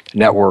Heroes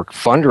Network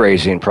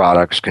fundraising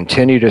products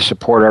continue to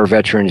support our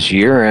veterans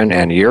year in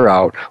and year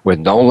out with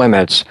no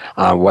limits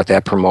on what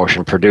that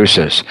promotion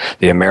produces.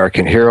 The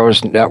American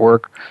Heroes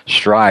Network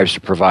strives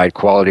to provide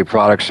quality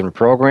products and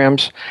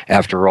programs.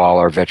 After all,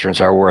 our veterans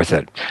are worth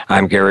it.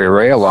 I'm Gary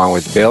Ray, along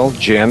with Bill,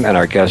 Jim, and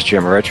our guest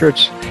Jim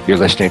Richards. You're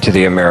listening to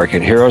the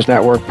American Heroes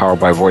Network, powered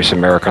by Voice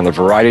America on the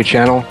Variety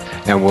Channel,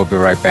 and we'll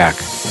be right back.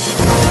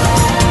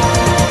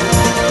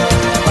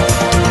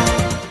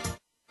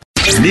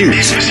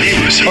 News,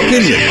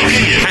 opinion.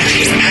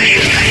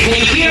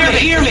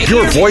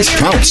 Your voice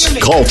counts.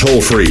 Call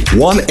toll-free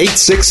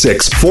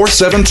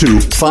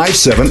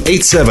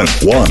 1-866-472-5787.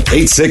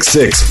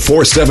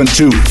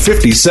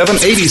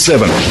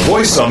 1-866-472-5787.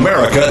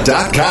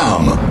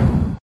 VoiceAmerica.com.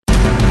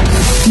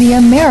 The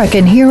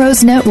American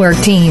Heroes Network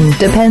team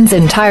depends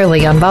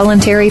entirely on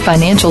voluntary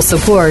financial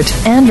support,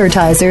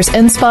 advertisers,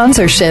 and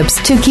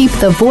sponsorships to keep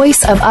the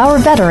voice of our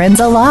veterans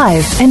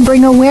alive and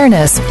bring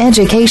awareness,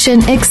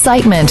 education,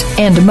 excitement,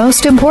 and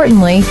most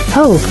importantly,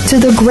 hope to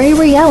the gray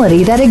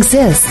reality that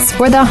exists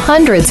for the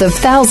hundreds of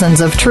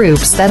thousands of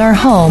troops that are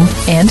home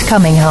and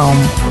coming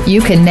home. You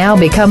can now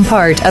become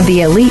part of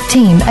the elite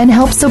team and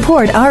help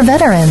support our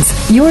veterans.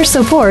 Your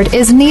support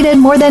is needed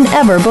more than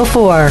ever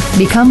before.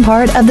 Become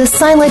part of the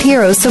Silent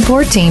Heroes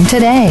support team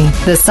today.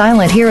 The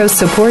Silent Heroes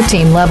support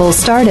team levels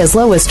start as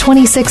low as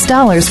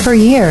 $26 per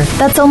year.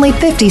 That's only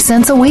 50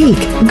 cents a week.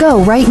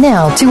 Go right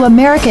now to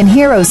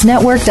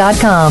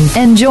AmericanHeroesNetwork.com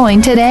and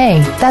join today.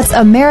 That's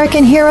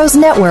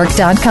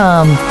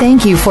AmericanHeroesNetwork.com.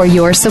 Thank you for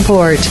your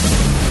support.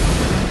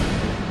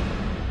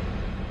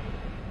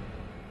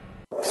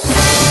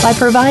 By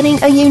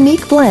providing a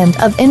unique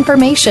blend of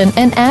information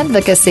and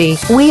advocacy,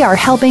 we are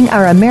helping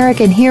our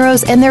American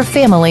heroes and their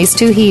families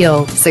to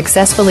heal,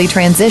 successfully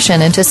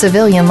transition into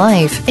civilian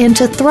life, and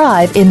to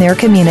thrive in their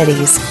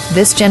communities.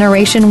 This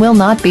generation will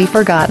not be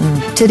forgotten.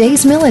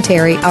 Today's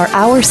military are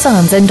our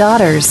sons and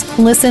daughters.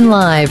 Listen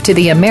live to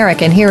the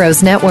American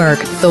Heroes Network,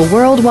 the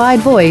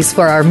worldwide voice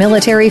for our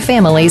military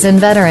families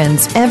and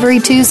veterans, every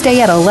Tuesday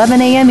at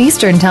 11 a.m.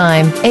 Eastern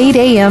Time, 8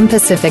 a.m.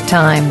 Pacific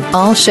Time.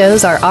 All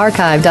shows are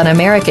archived on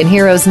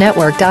AmericanHeroesNetwork.com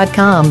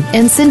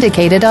and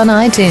syndicated on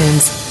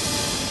iTunes.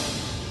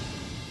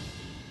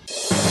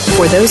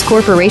 For those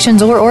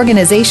corporations or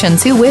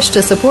organizations who wish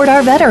to support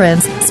our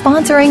veterans,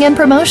 sponsoring and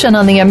promotion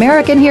on the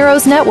American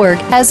Heroes Network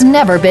has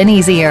never been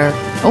easier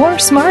or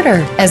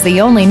smarter. As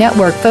the only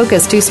network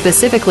focused to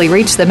specifically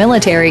reach the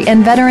military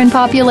and veteran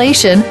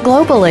population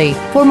globally.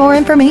 For more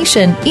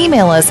information,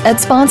 email us at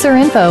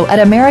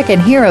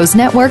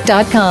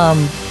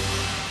sponsorinfo@AmericanHeroesNetwork.com.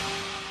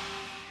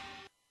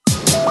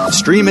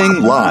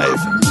 Streaming live,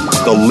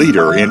 the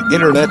leader in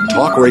Internet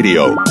talk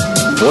radio,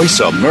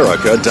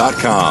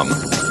 VoiceAmerica.com.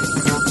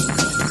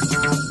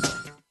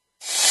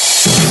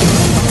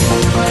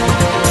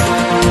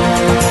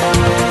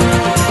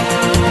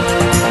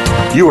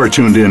 You are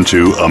tuned in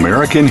to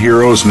American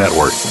Heroes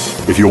Network.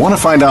 If you want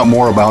to find out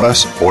more about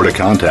us or to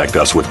contact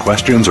us with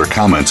questions or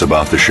comments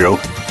about the show,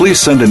 please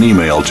send an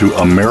email to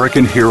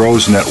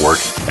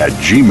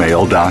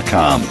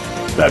AmericanHeroesNetwork@gmail.com.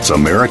 That's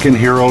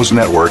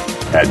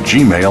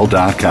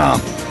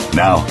AmericanHeroesNetwork@gmail.com.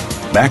 Now,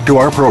 back to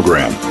our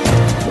program.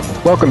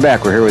 Welcome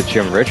back. We're here with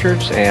Jim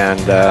Richards and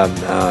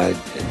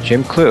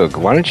Jim Klug.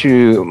 Why don't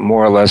you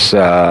more or less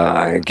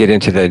get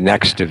into the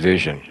next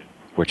division,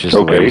 which is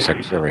the Ladies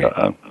Auxiliary.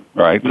 All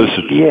right, this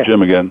is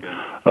Jim again.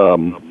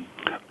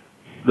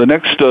 The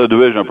next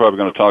division I'm probably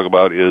going to talk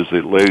about is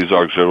the Ladies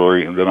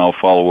Auxiliary, and then I'll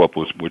follow up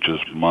with, which is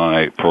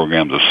my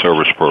program, the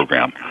service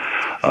program.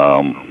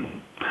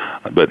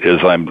 But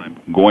as I'm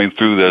going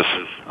through this,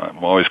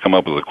 I've always come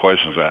up with the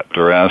questions that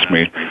they're asking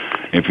me.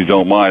 If you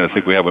don't mind, I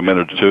think we have a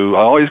minute or two.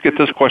 I always get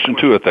this question,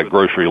 too, at that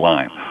grocery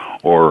line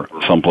or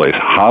someplace.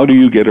 How do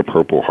you get a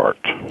Purple Heart?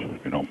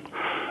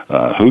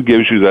 Who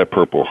gives you that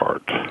Purple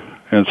Heart?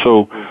 And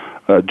so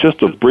just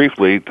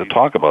briefly to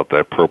talk about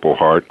that Purple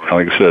Heart,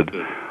 like I said,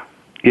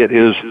 it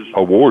is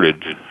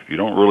awarded. You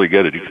don't really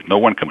get it. No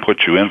one can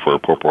put you in for a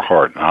Purple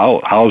Heart.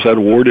 How is that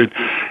awarded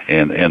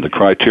and the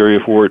criteria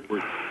for it?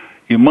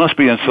 You must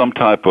be in some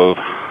type of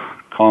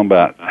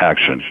combat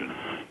action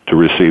to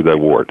receive that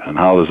award. And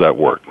how does that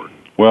work?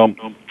 Well,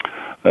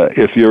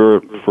 if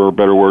you're, for a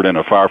better word, in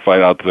a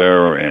firefight out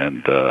there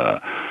and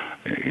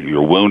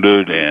you're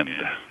wounded and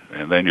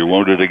then you're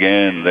wounded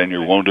again, and then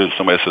you're wounded,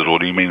 somebody says, well,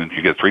 do you mean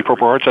you get 3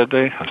 Purple Hearts that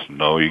day? I said,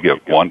 no, you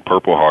get 1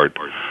 Purple Heart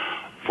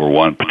for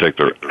one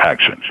particular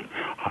action.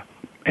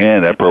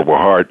 And that Purple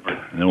Heart,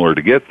 in order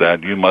to get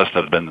that, you must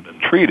have been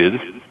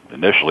treated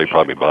initially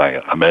probably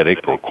by a medic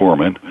or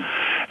corpsman,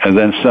 and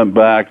then sent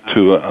back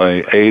to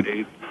a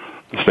aid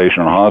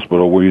station or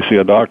hospital where you see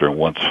a doctor. And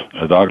once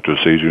a doctor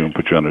sees you and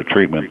puts you under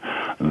treatment,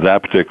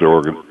 that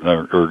particular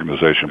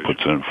organization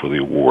puts in for the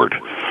award.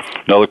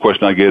 Another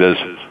question I get is,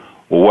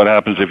 well, what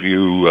happens if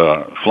you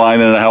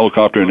flying in a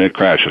helicopter and it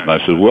crashes? And I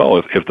said, well,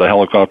 if the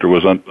helicopter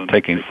was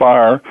taking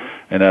fire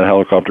and that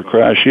helicopter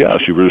crashed,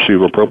 yes, you would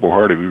receive a Purple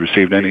Heart if you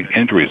received any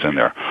injuries in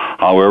there.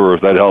 However,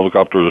 if that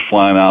helicopter was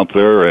flying out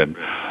there and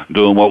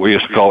doing what we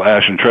used to call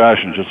ash and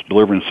trash and just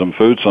delivering some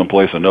food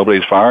someplace and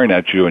nobody's firing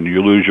at you and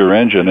you lose your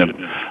engine and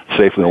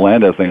safely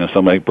land that thing and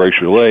somebody breaks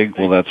your leg,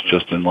 well, that's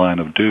just in line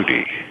of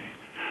duty.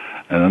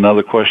 And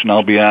another question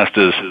I'll be asked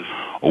is,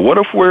 well, what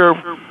if we're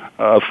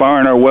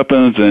firing our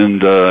weapons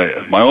and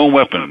my own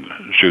weapon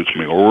shoots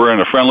me, or we're in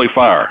a friendly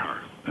fire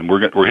and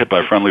we're hit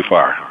by friendly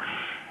fire?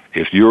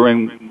 If you're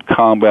in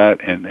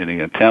combat and the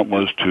intent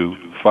was to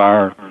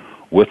fire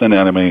with an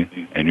enemy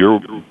and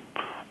your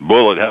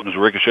bullet happens to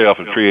ricochet off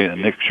a tree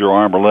and nicks your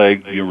arm or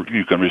leg,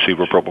 you can receive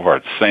a Purple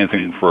Heart. Same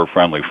thing for a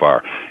friendly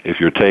fire. If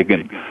you're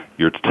taken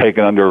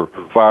under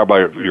fire by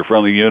your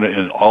friendly unit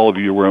and all of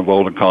you were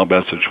involved in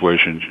combat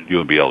situations, you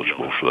would be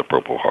eligible for the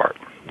Purple Heart.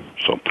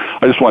 So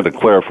I just wanted to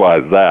clarify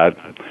that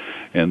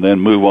and then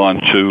move on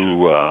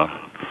to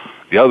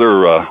the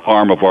other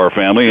arm of our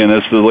family, and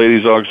it's the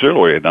Ladies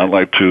Auxiliary. And I'd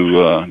like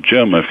to,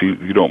 Jim, if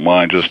you don't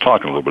mind, just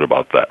talking a little bit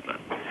about that.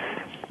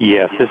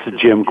 Yes, this is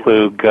Jim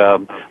Klug.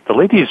 The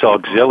Ladies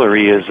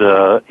Auxiliary is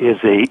a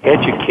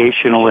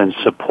educational and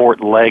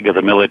support leg of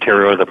the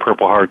military or the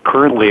Purple Heart.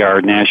 Currently,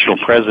 our national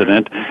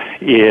president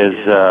is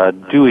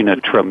doing a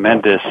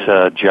tremendous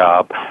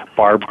job,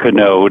 Barb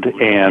Canode,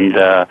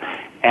 and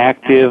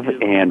active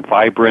and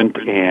vibrant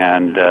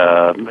and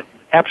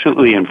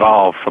absolutely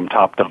involved from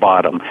top to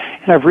bottom.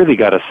 And I've really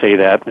got to say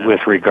that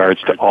with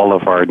regards to all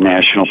of our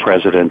national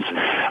presidents.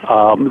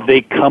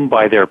 They come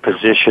by their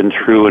position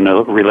through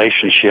a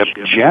relationship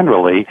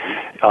generally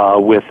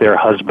with their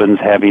husbands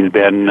having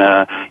been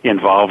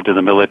involved in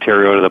the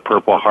military or the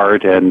Purple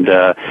Heart, and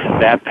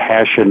that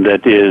passion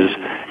that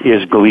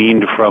is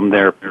gleaned from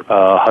their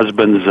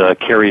husbands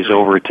carries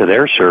over to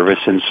their service.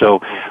 And so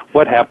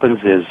what happens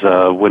is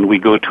when we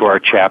go to our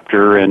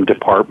chapter and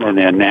department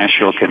and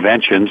national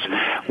conventions,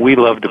 we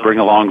love to bring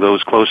along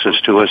those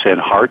closest to us in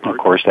heart, and of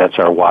course that's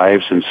our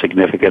wives and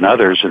significant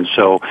others. And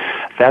so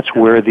that's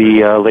where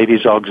the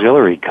Ladies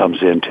Auxiliary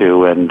comes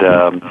into. And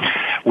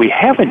we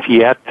haven't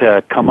yet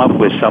come up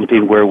with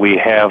something where we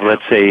have,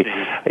 let's say,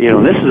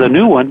 this is a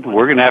new one.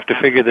 We're going to have to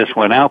figure this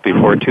one out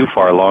before too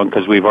far along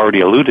because we've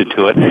already alluded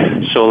to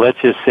it. So let's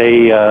just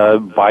say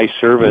by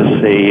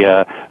service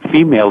a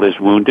female is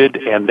wounded,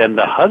 and then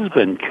the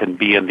husband can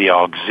be in the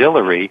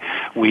auxiliary.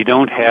 We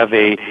have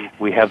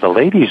the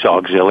Ladies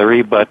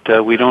Auxiliary, but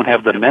we don't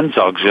have the men's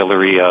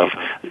auxiliary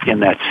in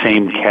that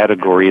same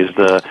category as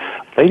the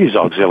Ladies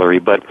Auxiliary.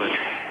 But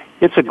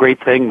it's a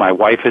great thing. My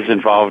wife is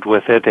involved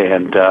with it,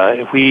 and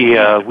we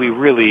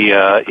really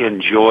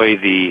enjoy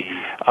the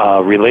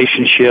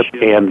relationship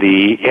and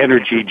the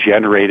energy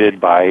generated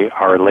by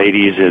our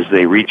ladies as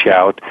they reach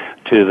out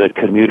to the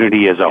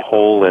community as a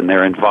whole, and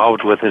they're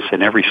involved with us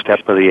in every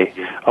step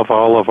of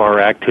all of our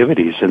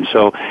activities. And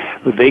so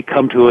they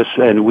come to us,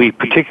 and we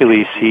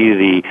particularly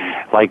see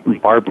like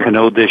Barb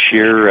Canode this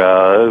year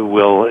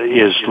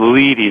is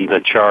leading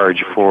the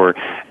charge for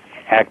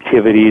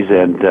activities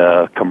and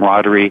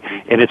camaraderie,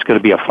 and it's going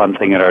to be a fun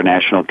thing at our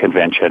national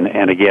convention.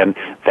 And again,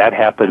 that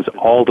happens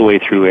all the way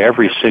through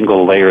every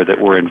single layer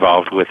that we're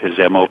involved with as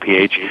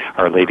MOPH.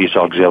 Our Ladies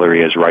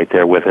Auxiliary is right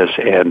there with us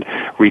and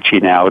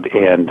reaching out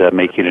and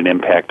making an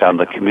impact on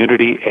the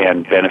community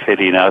and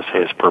benefiting us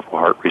as Purple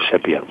Heart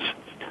recipients.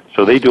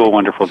 So they do a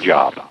wonderful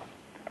job.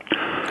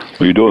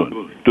 Well, you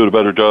do a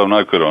better job than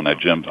I could on that,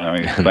 Jim. I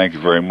mean, thank you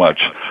very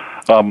much.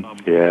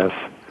 Yes.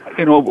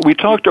 We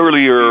talked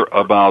earlier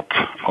about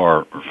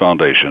our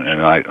foundation,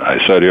 and I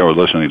sat here, I was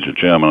listening to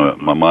Jim,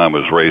 and my mind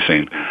was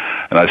racing,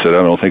 and I said,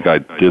 I don't think I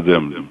did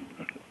them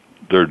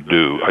their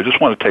due. I just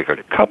want to take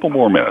a couple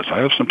more minutes. I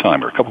have some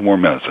time here, a couple more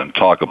minutes, and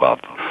talk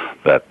about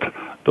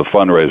the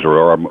fundraiser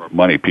or our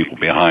money people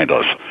behind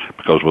us,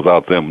 because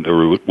without them, there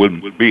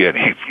wouldn't be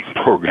any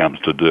programs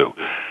to do.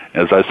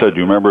 As I said,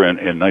 you remember in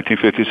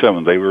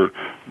 1957, they were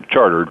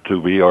chartered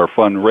to be our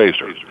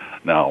fundraisers.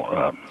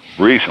 Now,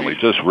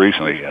 just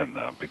recently, and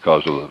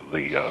because of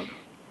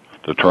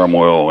the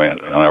turmoil in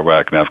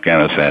Iraq and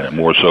Afghanistan, and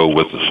more so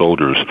with the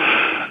soldiers,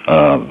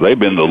 they've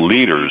been the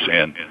leaders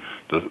in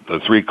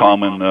the three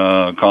common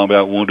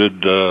combat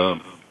wounded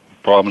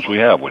problems we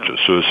have, which is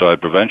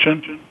suicide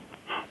prevention,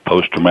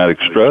 post-traumatic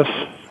stress,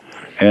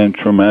 and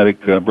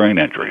traumatic brain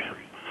injury.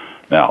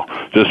 Now,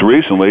 just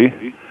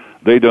recently,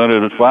 they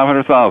donated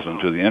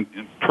 $500,000 to the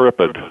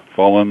Intrepid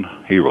Fallen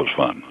Heroes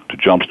Fund to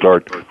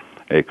jumpstart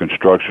a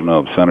construction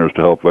of centers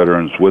to help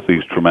veterans with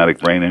these traumatic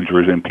brain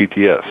injuries and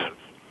PTS.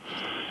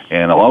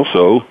 And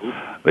also,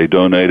 they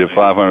donated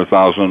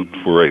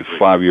 $500,000 for a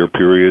 5-year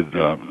period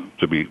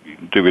to be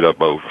divvied up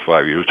over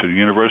 5 years to the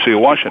University of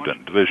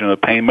Washington Division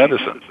of Pain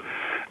Medicine.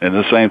 And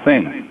the same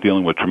thing,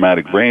 dealing with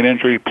traumatic brain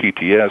injury,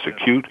 PTS,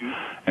 acute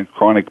and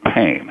chronic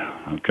pain.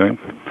 Okay,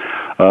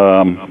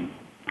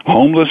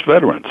 homeless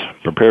veterans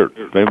prepared.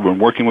 They've been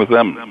working with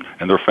them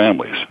and their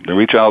families. They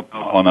reach out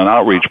on an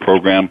outreach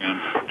program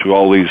to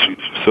all these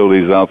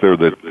facilities out there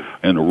that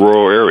in the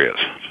rural areas.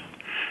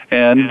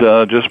 And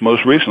just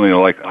most recently,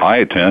 like I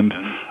attend,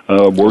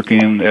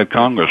 working at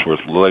Congress with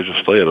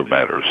legislative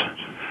matters.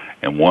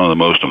 And one of the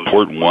most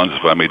important ones,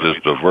 if I may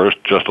just diverse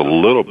just a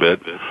little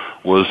bit,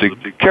 was the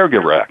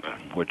Caregiver Act,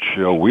 which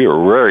we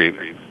are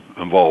very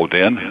involved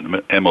in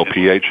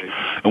MOPH.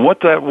 And what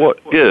that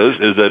is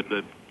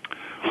that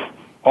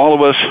all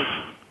of us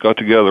got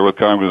together with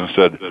Congress and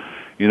said,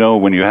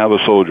 when you have a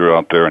soldier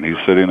out there and he's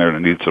sitting there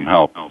and needs some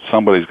help,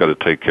 somebody's got to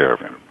take care of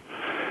him.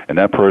 And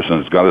that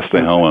person has got to stay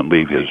home and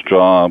leave his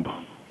job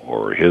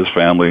or his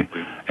family,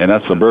 and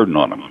that's a burden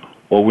on him.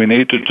 What we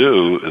need to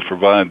do is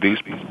provide these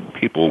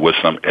people with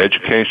some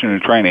education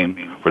and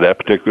training for that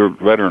particular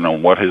veteran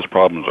on what his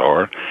problems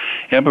are,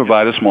 and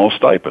provide a small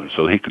stipend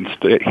so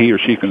he or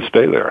she can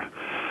stay there.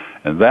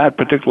 And that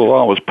particular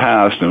law was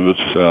passed, and it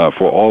was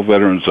for all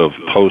veterans of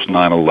post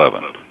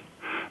 9/11.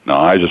 Now,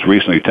 I just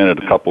recently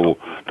attended a couple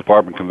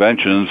department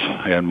conventions,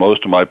 and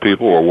most of my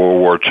people were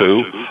World War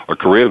II or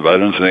Korea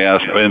veterans, and they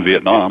asked in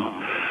Vietnam,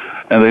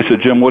 and they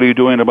said, Jim, what are you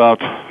doing about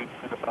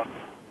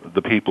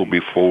the people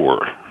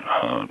before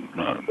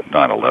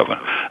 9/11?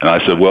 And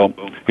I said, well,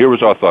 here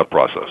was our thought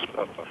process.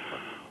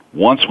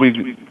 Once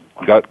we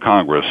got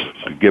Congress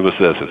to give us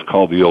this, it's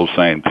called the old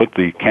saying, put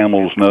the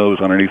camel's nose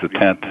underneath the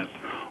tent.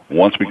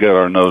 Once we get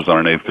our nose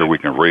underneath there, we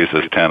can raise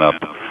this tent up,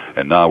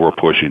 and now we're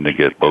pushing to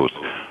get both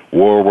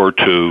World War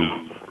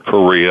II,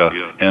 Korea,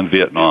 and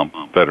Vietnam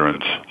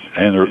veterans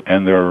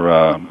and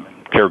their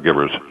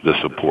caregivers this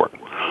support.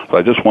 So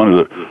I just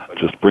wanted to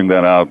just bring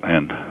that out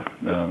and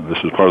this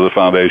is part of the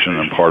foundation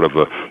and part of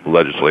the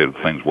legislative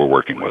things we're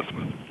working with.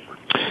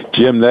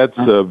 Jim, that's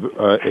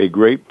a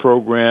great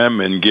program.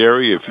 And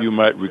Gary, if you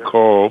might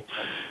recall,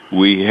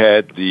 we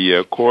had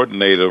the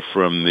coordinator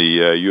from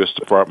the U.S.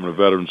 Department of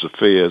Veterans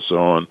Affairs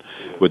on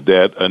with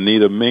that,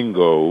 Anita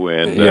Mingo.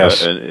 And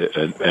yes.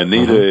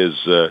 Anita is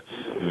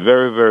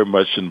very, very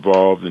much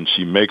involved, and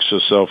she makes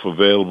herself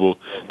available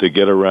to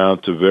get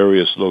around to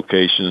various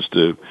locations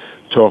to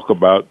talk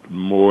about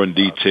more in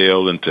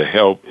detail and to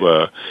help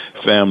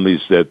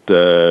families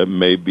that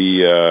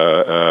maybe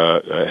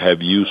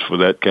have use for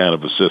that kind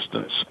of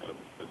assistance.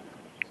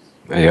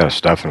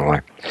 Yes, definitely.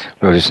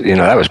 It was,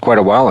 that was quite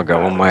a while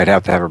ago. We might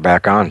have to have her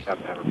back on.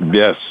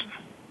 Yes.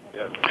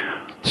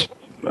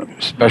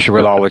 Especially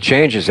with all the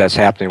changes that's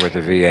happening with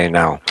the VA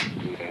now.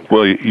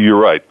 Well, you're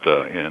right,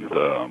 and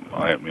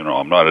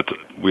I'm not.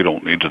 We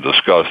don't need to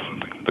discuss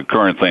the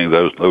current thing;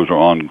 those are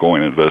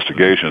ongoing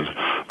investigations.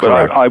 But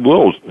I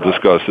will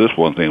discuss this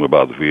one thing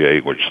about the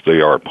VA, which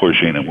they are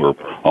pushing, and we're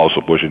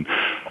also pushing.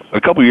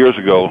 A couple of years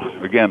ago,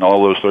 again,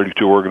 all those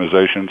 32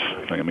 organizations.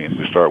 I mean,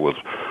 we start with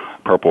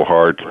Purple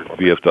Heart,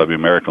 VFW,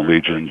 American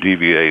Legion,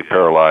 DVA,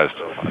 Paralyzed,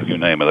 you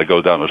name it. They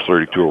go down to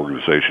 32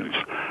 organizations.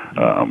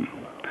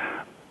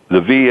 The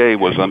VA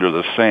was under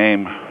the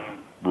same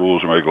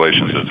rules and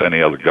regulations as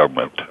any other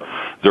government.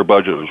 Their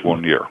budget was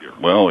 1 year.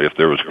 Well, if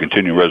there was a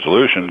continuing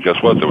resolution,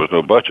 guess what? There was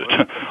no budget.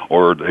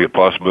 Or the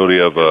possibility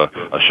of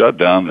a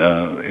shutdown,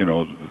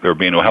 there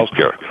being no health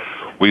care.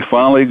 We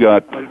finally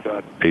got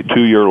a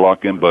 2-year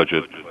lock-in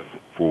budget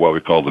for what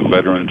we call the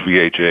Veterans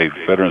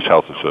VHA, Veterans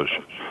Health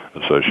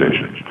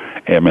Association,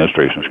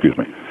 Administration,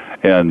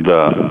 and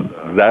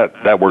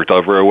that worked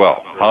out very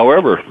well.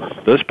 However,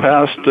 this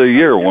past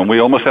year, when we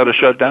almost had a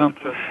shutdown,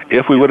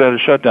 if we would have had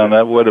a shutdown,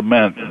 that would have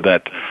meant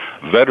that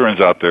veterans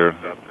out there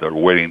that are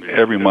waiting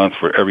every month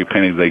for every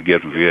penny they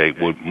get from VA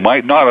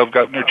might not have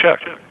gotten their check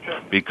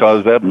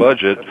because that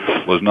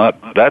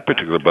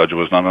particular budget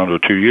was not under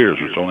 2 years;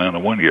 it was only under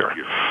 1 year.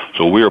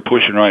 So we are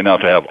pushing right now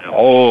to have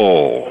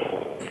all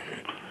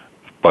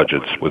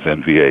budgets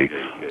within VA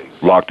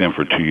locked in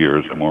for 2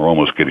 years, and we're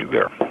almost getting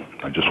there.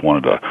 I just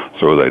wanted to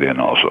throw that in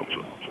also.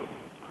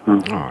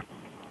 Oh,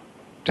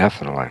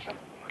 definitely.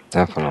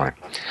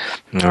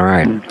 All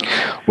right.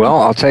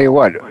 Well, I'll tell you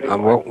what,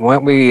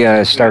 when we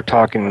start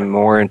talking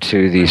more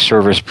into the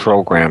service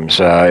programs,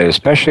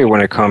 especially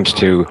when it comes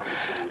to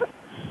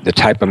the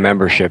type of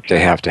membership they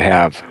have to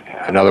have.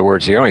 In other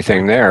words, the only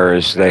thing there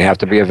is they have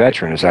to be a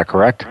veteran. Is that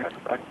correct?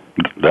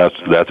 That's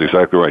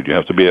exactly right. You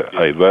have to be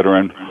a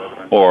veteran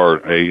or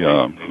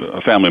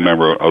a family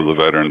member of the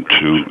veteran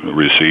to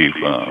receive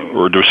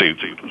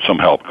some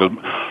help. Because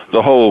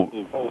the whole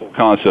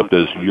concept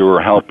is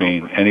you're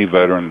helping any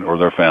veteran or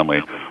their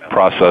family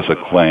process a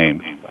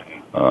claim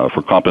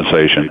for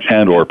compensation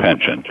and or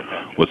pension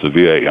with the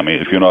VA. I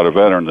mean, if you're not a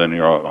veteran, then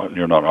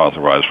you're not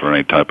authorized for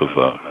any type of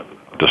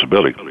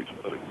disability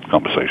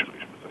compensation.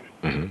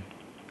 Mm-hmm.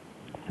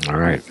 All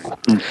right.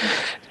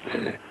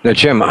 Now,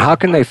 Jim, how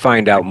can they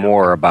find out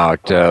more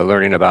about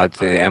learning about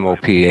the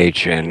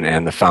MOPH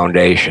and the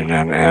foundation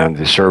and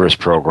the service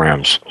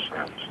programs?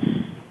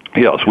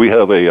 Yes, we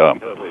have a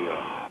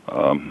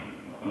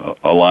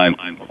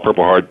line,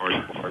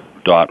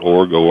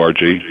 purpleheart.org,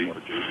 O-R-G,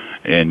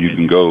 and you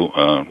can go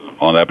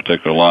on that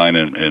particular line,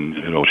 and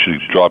she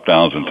drop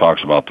downs and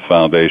talks about the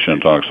foundation,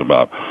 talks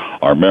about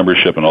our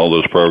membership and all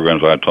those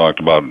programs I talked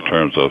about in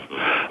terms of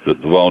the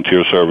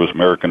volunteer service,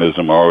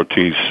 Americanism,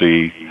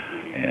 ROTC,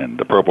 and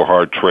the Purple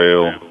Heart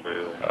Trail,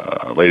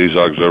 Ladies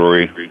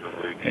Auxiliary,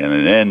 and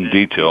in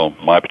detail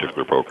my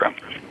particular program,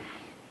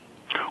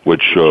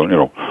 which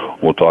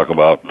we'll talk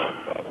about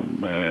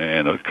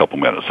in a couple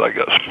minutes, I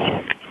guess.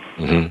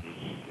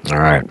 Mm-hmm. All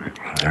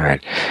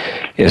right.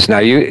 Yes. Now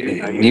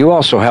you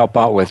also help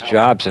out with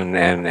jobs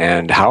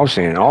and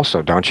housing,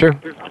 also, don't you?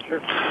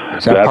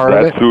 Is that part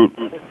of it?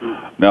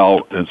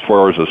 Now, as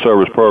far as the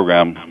service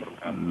program,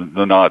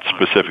 not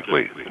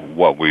specifically.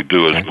 What we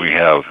do is we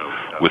have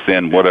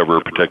within whatever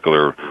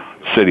particular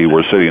city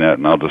we're sitting at,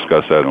 and I'll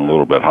discuss that in a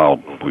little bit, how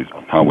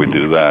we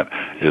do that,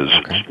 is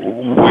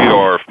we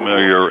are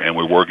familiar and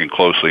we're working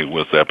closely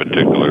with that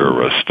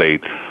particular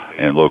state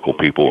and local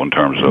people in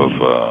terms of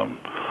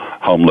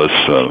homeless,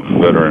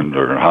 veteran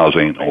or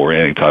housing or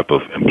any type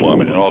of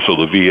employment, and also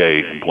the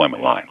VA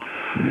employment line.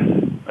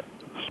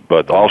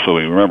 But also,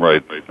 remember I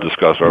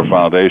discussed our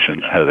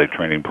foundation has a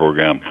training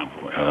program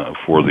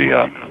for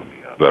the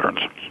veterans.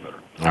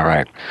 All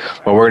right.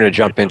 Well, we're going to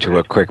jump into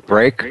a quick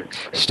break.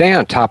 Stay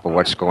on top of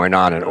what's going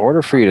on. In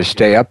order for you to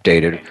stay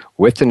updated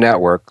with the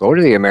network, go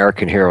to the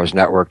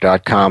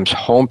AmericanHeroesNetwork.com's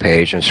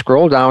homepage and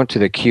scroll down to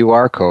the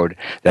QR code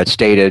that's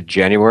dated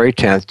January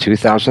 10th,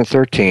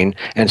 2013,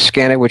 and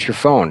scan it with your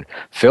phone.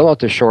 Fill out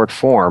the short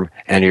form,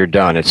 and you're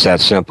done. It's that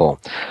simple.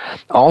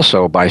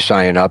 Also, by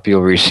signing up,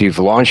 you'll receive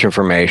launch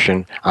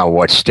information on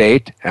what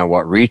state and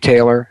what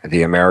retailer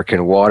the American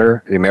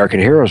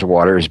Heroes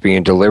Water is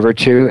being delivered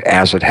to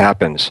as it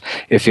happens.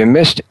 If you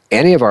missed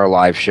any of our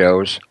live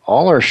shows.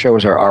 All our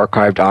shows are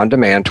archived on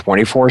demand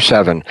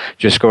 24/7.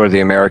 Just go to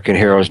the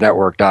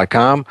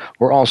AmericanHeroesNetwork.com.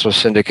 We're also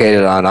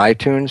syndicated on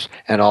iTunes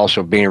and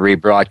also being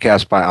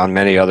rebroadcast on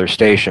many other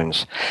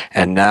stations.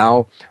 And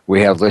now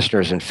we have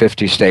listeners in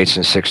 50 states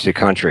and 60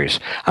 countries.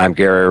 I'm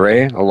Gary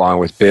Ray, along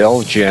with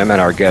Bill, Jim, and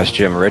our guest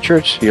Jim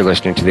Richards. You're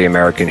listening to the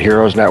American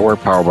Heroes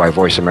Network, powered by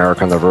Voice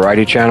America on the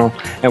Variety Channel,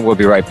 and we'll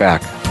be right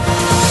back.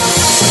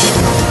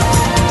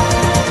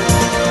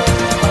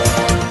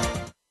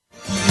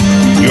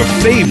 Your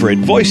favorite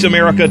Voice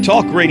America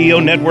Talk Radio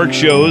Network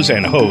shows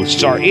and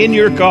hosts are in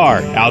your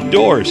car,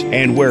 outdoors,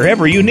 and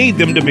wherever you need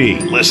them to be.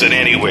 Listen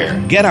anywhere.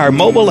 Get our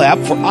mobile app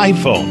for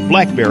iPhone,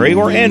 BlackBerry,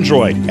 or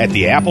Android at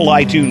the Apple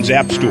iTunes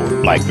App Store,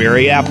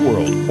 BlackBerry App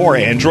World, or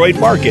Android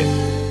Market.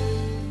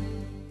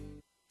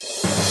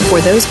 For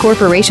those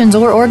corporations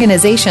or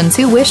organizations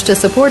who wish to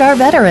support our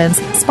veterans,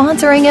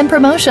 sponsoring and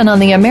promotion on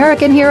the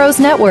American Heroes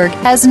Network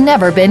has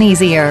never been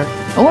easier.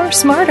 Or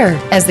smarter,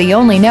 as the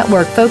only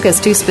network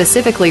focused to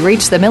specifically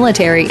reach the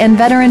military and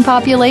veteran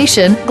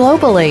population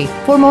globally.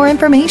 For more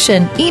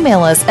information,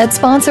 email us at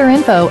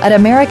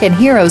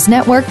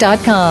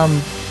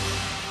sponsorinfo@AmericanHeroesNetwork.com.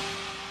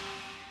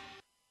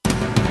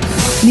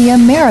 The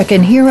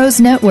American Heroes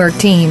Network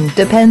team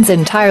depends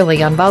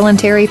entirely on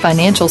voluntary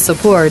financial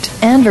support,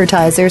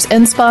 advertisers,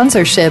 and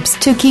sponsorships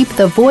to keep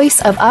the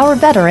voice of our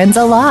veterans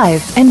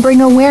alive and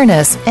bring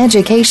awareness,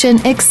 education,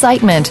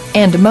 excitement,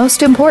 and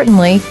most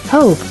importantly,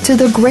 hope to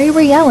the gray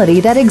reality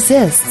that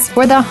exists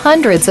for the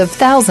hundreds of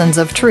thousands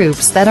of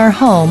troops that are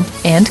home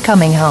and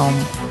coming home.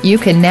 You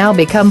can now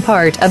become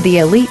part of the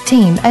elite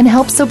team and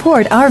help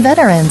support our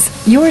veterans.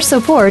 Your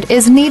support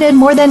is needed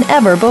more than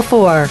ever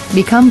before.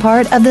 Become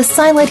part of the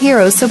Silent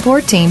Heroes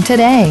support team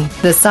today.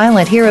 The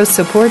Silent Heroes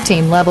support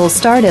team levels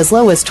start as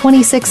low as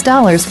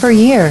 $26 per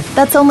year.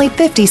 That's only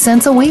 50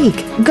 cents a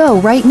week. Go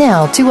right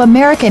now to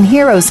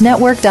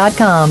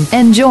AmericanHeroesNetwork.com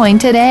and join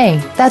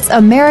today. That's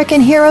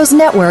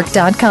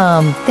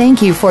AmericanHeroesNetwork.com.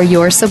 Thank you for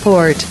your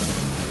support.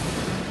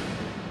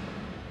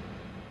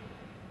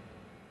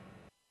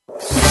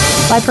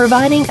 By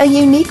providing a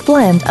unique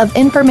blend of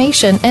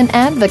information and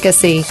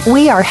advocacy,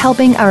 we are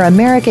helping our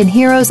American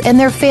heroes and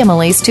their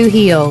families to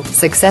heal,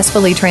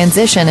 successfully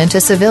transition into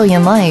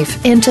civilian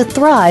life, and to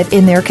thrive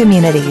in their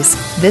communities.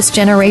 This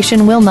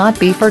generation will not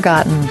be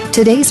forgotten.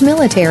 Today's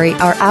military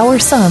are our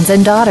sons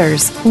and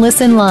daughters.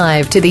 Listen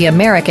live to the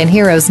American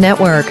Heroes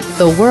Network,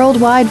 the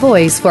worldwide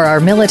voice for our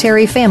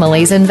military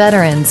families and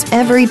veterans,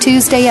 every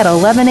Tuesday at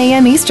 11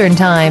 a.m. Eastern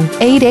Time,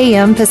 8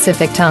 a.m.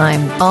 Pacific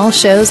Time. All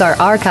shows are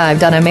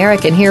archived on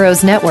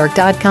AmericanHeroesNetwork.com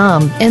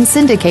and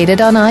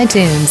syndicated on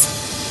iTunes.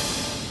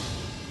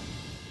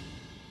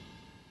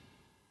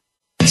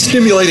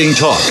 Stimulating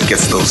talk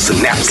Gets those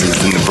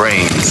synapses in the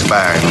brain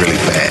firing really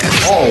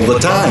fast. all the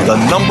time. The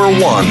number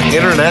one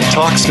internet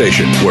talk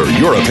station where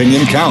your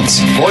opinion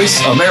counts.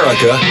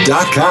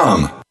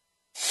 VoiceAmerica.com.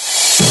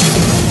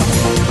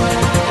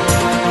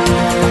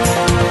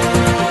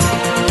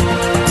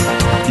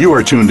 You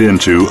are tuned in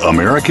to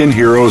American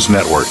Heroes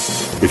Network.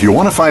 If you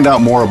want to find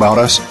out more about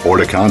us or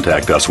to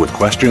contact us with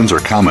questions or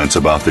comments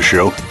about the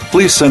show,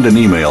 please send an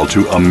email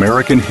to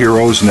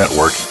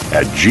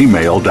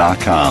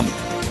AmericanHeroesNetwork@gmail.com.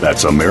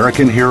 That's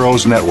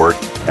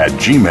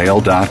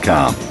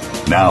AmericanHeroesNetwork@gmail.com.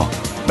 Now,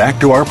 back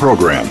to our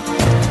program.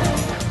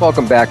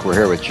 Welcome back. We're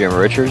here with Jim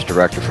Richards,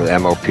 Director for the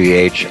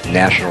MOPH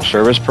National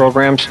Service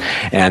Programs,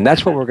 and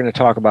that's what we're going to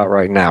talk about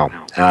right now.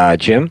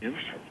 Jim?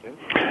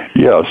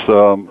 Yes,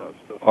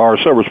 our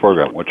service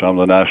program, which I'm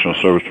the National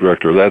Service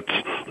Director, that's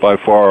by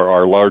far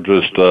our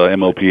largest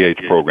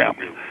MOPH program.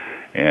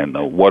 And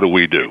what do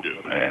we do?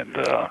 And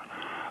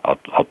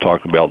I'll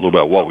talk about a little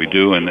about what we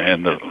do and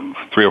the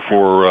 3 or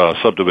 4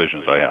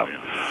 subdivisions I have.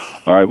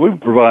 All right, we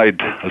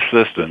provide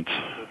assistance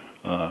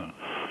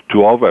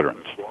to all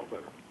veterans,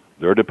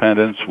 their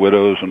dependents,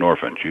 widows, and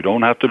orphans. You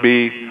don't have to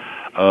be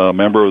a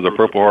member of the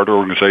Purple Heart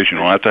organization.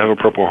 You don't have to have a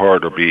Purple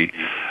Heart or be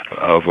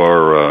of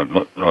our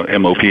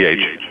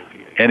MOPH.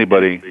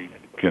 Anybody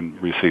can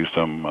receive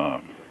some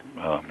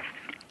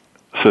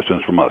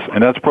assistance from us,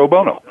 and that's pro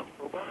bono.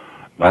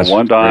 Not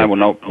one dime,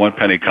 not one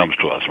penny comes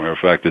to us. As a matter of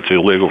fact, it's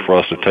illegal for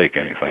us to take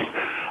anything.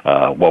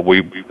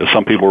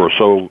 Some people are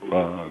so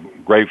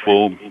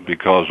grateful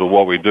because of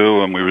what we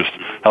do, and we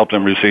help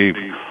them receive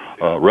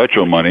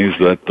retro monies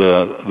that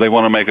they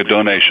want to make a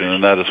donation,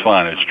 and that is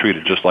fine. It's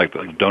treated just like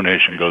the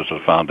donation goes to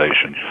the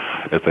foundation.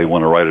 If they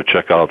want to write a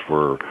check out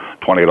for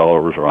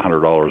 $20 or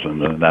 $100,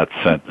 and then that's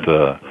sent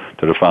to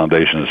the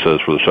foundation that says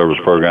for the service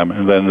program,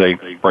 and then they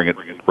bring it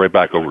right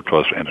back over to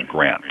us in a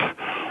grant.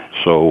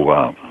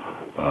 So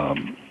I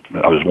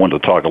just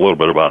wanted to talk a little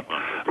bit about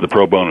the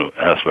pro bono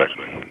aspect.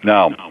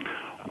 Now,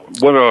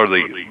 what are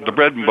the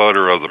bread and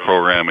butter of the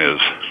program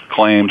is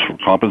claims for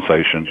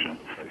compensation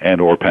and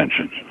or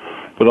pension.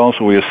 But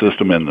also we assist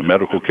them in the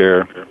medical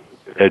care,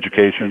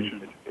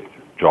 education,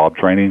 job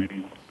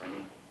training,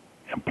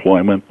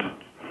 employment.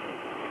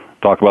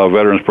 Talk about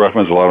veterans'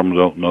 preference. A lot of them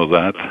don't know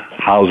that.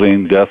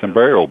 Housing, death, and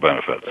burial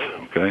benefits.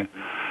 Okay,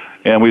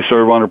 and we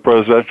serve on a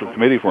presidential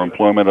committee for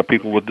employment of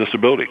people with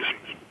disabilities.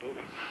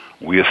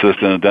 We assist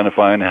in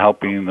identifying and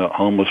helping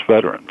homeless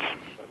veterans.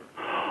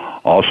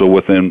 Also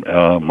within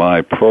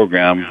my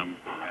program,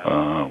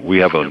 we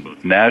have a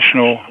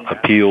National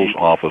Appeals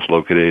Office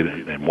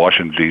located in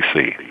Washington,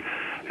 D.C.,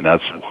 and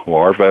that's where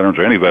our veterans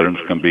or any veterans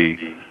can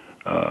be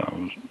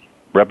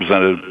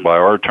represented by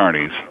our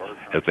attorneys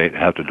if they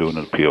have to do an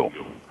appeal.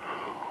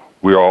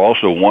 We are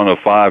also one of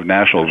 5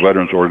 national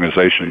veterans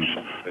organizations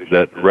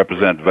that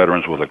represent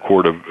veterans with a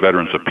Court of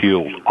Veterans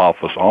Appeals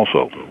office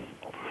also.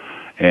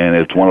 And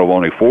it's one of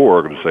only 4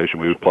 organizations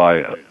we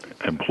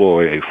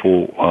employ a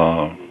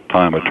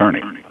full-time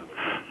attorney.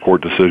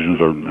 Court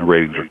decisions or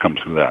ratings or comes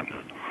through that.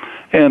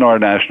 And our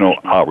national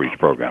outreach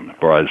program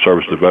provides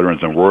service to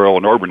veterans in rural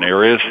and urban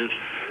areas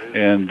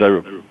and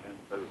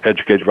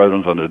educates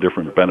veterans on the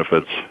different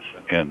benefits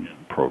and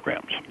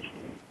programs.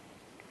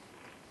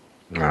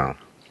 Wow.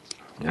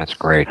 That's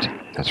great.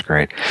 That's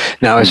great.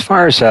 Now, as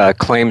far as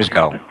claims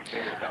go,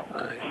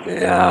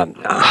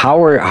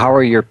 how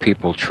are your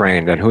people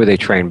trained, and who are they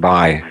trained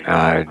by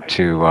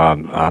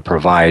to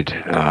provide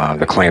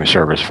the claim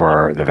service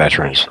for the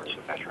veterans?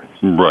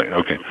 Right.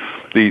 Okay.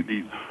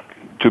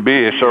 To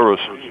be a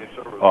service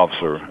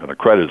officer, an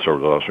accredited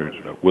service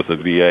officer with the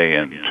VA,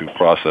 and to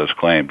process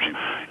claims,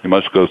 you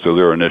must go through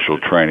their initial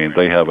training.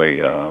 They have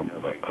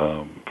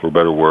for a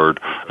better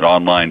word, an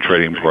online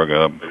training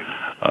program,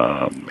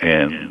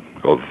 and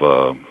of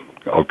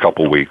a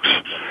couple weeks,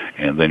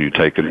 and then you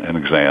take an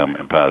exam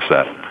and pass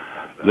that.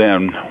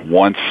 Then,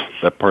 once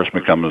that person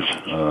becomes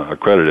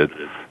accredited,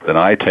 then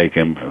I take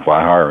him, if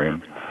I hire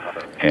him,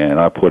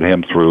 and I put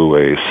him through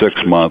a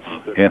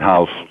 6-month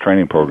in-house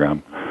training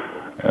program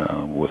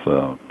with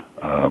a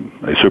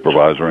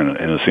supervisor and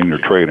a senior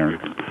trainer,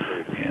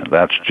 and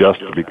that's just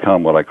to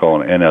become what I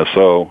call an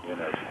NSO.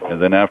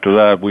 And then after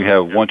that, we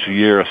have once a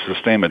year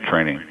sustainment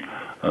training.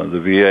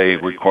 The VA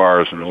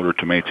requires, in order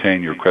to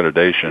maintain your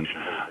accreditation,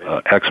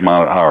 X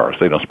amount of hours.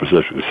 They don't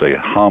specifically say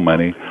how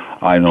many.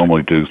 I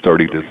normally do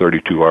 30 to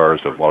 32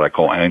 hours of what I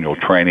call annual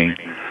training.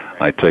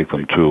 I take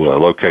them to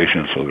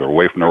locations so they're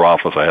away from their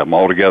office. I have them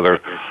all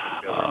together.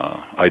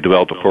 I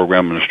develop a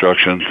program of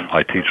instruction.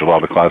 I teach a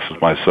lot of classes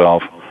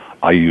myself.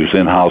 I use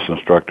in-house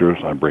instructors.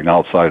 I bring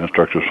outside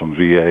instructors from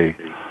VA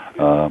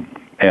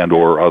and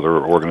or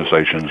other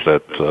organizations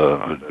that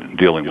are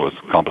dealing with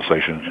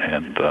compensation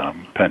and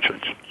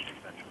pensions.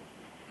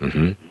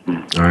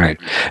 Mm-hmm. All right.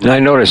 And I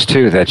noticed,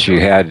 too, that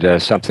you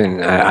had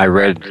something I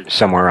read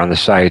somewhere on the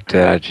site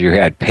that you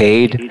had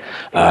paid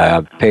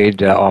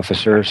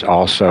officers,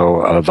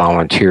 also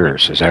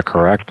volunteers. Is that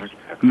correct?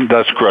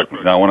 That's correct.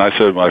 Now, when I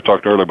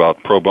talked earlier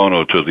about pro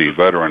bono to the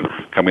veteran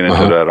coming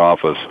into that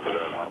office,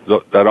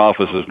 that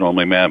office is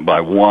normally manned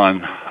by one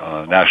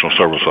national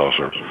service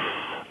officer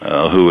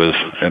who is,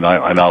 and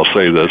I'll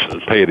say this,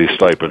 paid a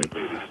stipend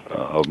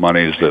of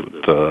monies that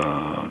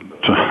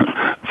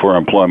for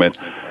employment.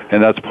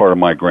 And that's part of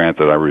my grant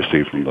that I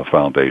received from the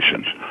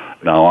foundation.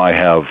 Now I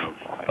have,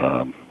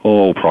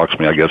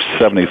 approximately, I guess,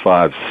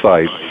 75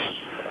 sites,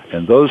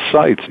 and those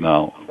sites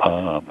now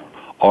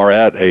are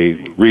at a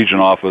region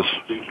office,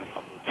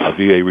 a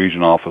VA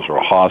region office, or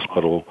a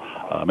hospital,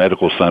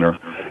 medical center,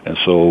 and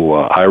so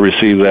I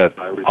receive that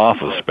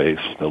office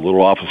space, the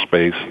little office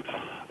space,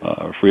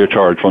 free of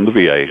charge from the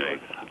VA.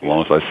 As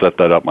long as I set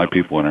that up, my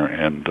people in there,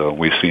 and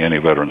we see any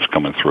veterans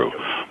coming through.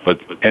 But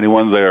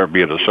anyone there,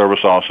 be it a service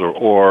officer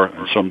or,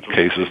 in some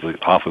cases, the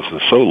office is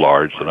so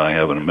large that I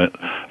have an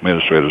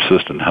administrative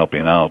assistant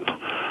helping out.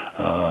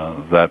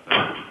 That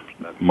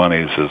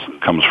money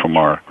comes from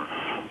our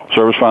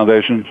service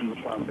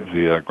foundation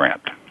via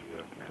grant.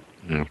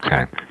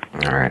 Okay.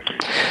 All right.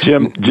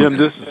 Jim,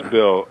 this is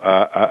Bill.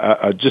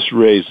 I just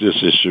raised this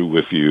issue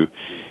with you.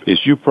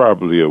 As you're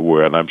probably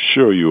aware, and I'm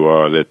sure you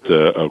are, that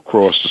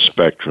across the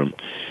spectrum,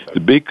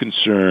 the big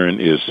concern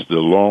is the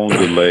long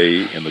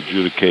delay in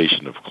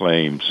adjudication of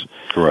claims.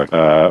 Correct.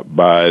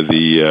 By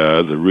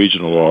the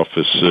regional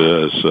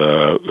offices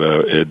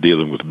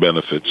dealing with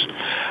benefits.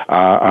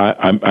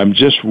 I'm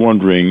just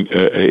wondering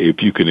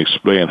if you can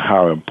explain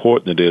how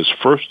important it is,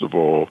 first of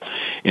all,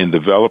 in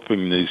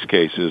developing these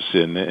cases,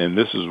 and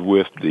this is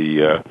with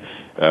the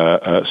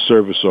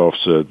service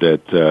officer,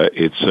 that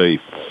it's a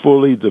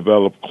fully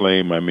developed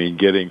claim. I mean,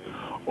 getting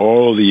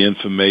all the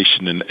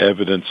information and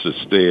evidence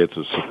that's there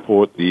to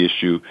support the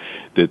issue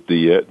that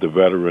the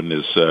veteran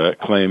is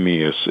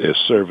claiming as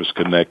service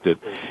connected,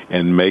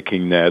 and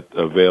making that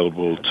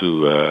available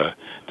to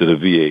the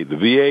VA. The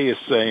VA is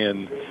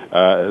saying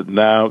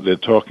now they're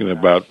talking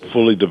about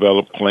fully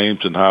developed claims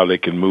and how they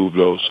can move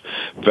those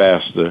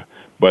faster.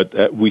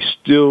 But we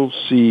still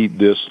see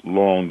this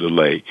long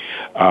delay.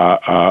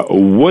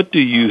 What do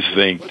you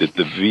think that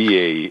the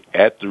VA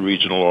at the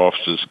regional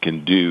offices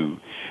can do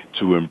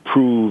to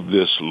improve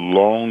this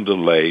long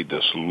delay,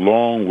 this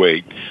long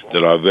wait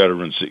that our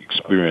veterans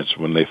experience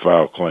when they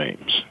file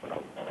claims?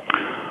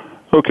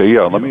 Okay,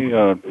 let me,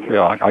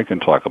 I can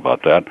talk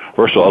about that.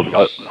 First of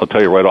all, I'll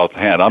tell you right off the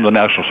hand, I'm the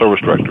National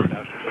Service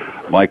Director.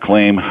 My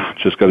claim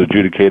just got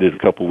adjudicated a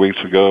couple of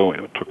weeks ago.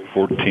 It took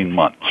 14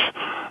 months.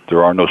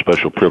 There are no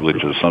special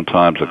privileges.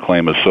 Sometimes a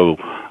claim is so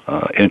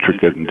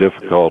intricate and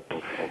difficult,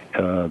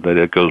 that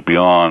it goes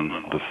beyond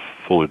the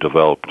fully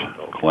developed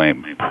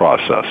claim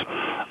process.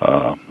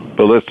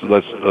 But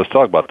let's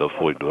talk about the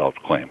fully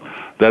developed claim.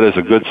 That is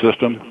a good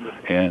system,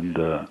 and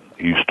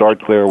you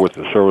start there with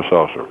the service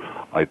officer.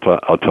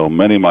 I'll tell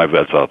many of my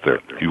vets out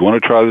there, if you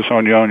want to try this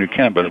on your own, you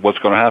can, but what's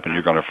going to happen?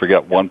 You're going to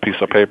forget one piece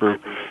of paper,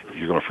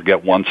 you're going to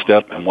forget one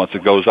step, and once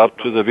it goes up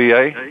to the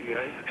VA,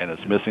 and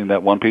it's missing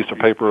that one piece of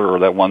paper or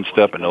that one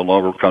step, and no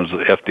longer comes to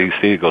the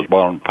FDC, it goes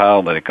bottom of the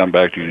pile, then they come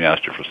back to you and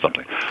ask you for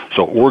something.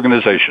 So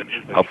organization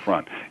up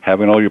front,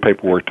 having all your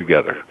paperwork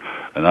together,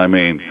 and I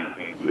mean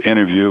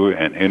interview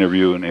and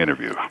interview and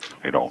interview.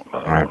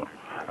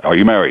 Are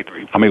you married?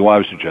 How many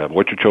wives did you have?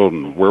 What's your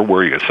children? Where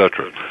were you,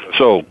 etc.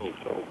 So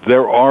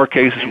there are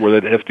cases where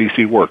that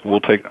FDC work.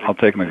 I'll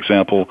take an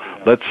example.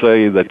 Let's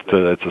say that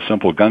it's a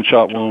simple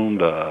gunshot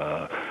wound.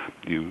 The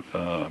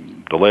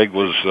leg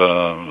was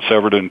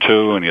severed in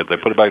two, and they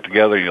put it back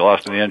together. You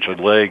lost an inch of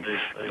the leg,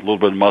 a little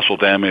bit of muscle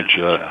damage,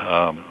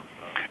 and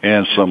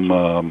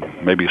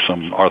maybe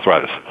some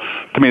arthritis.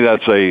 To me,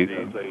 that's a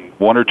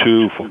 1 or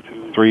 2,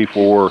 3,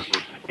 4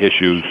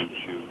 issues.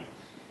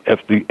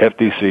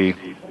 FDC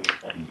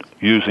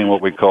using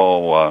what we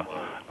call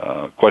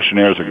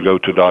questionnaires that can go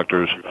to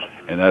doctors,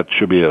 and that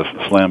should be a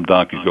slam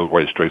dunk. You go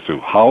right straight through.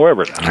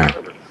 However,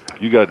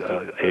 you got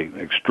an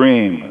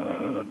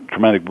extreme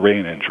traumatic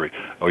brain injury,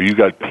 or you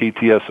got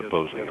PTS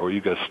supposedly, or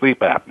you got sleep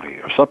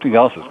apnea, or something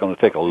else that's going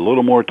to take a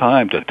little more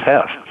time to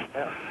test,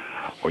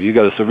 or you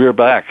got a severe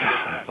back.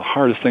 The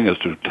hardest thing is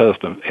to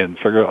test and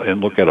figure out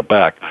and look at a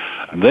back.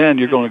 And then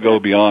you're going to go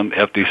beyond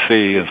FDC,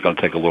 and it's going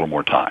to take a little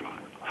more time.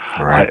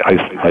 Right.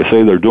 I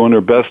say they're doing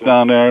their best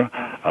down there.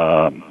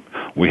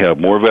 We have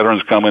more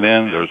veterans coming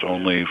in. There's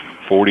only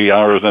 40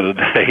 hours in a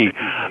day.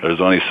 There's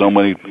only so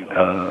many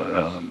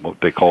what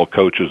they call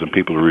coaches and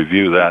people to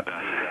review that.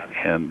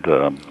 And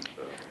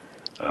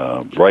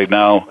right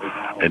now,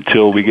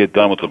 until we get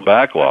done with the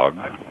backlog,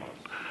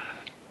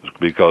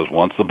 because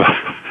once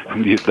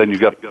then you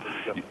got,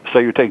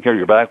 say you're taking care of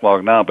your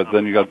backlog now, but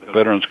then you got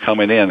veterans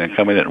coming in.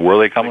 Where are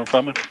they coming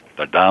from?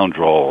 The down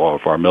draw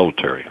of our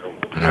military.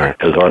 Right.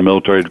 As our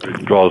military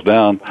draws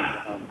down,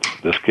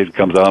 this kid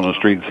comes out on the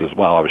street and says,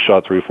 wow, I was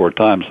shot 3 or 4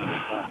 times.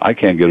 I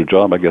can't get a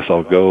job. I guess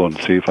I'll go and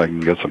see if I can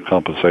get some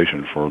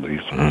compensation for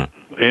these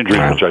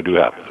injuries, which I do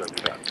have.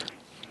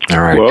 All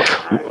right.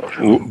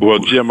 Well,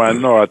 Jim, I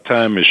know our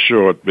time is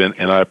short,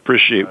 and I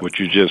appreciate what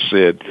you just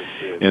said.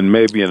 And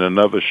maybe in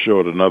another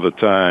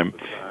time,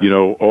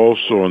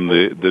 also on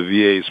the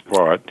VA's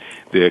part,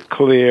 there are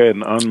clear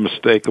and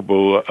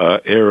unmistakable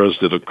errors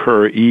that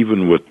occur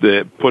even with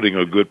putting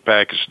a good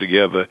package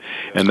together,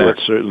 and that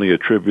certainly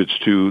attributes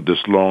to this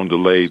long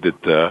delay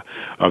that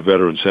our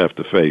veterans have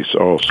to face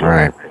also.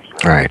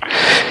 Right.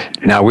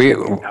 Now, we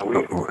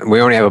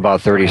only have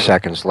about 30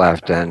 seconds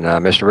left, and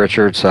Mr.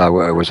 Richards,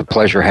 it was a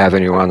pleasure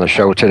having you on the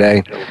show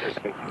today.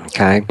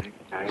 Okay?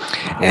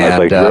 And,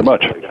 thank you very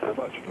much.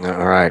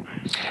 All right.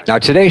 Now,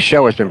 today's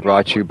show has been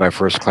brought to you by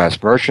First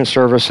Class Merchant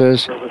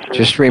Services.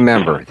 Just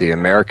remember, the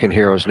American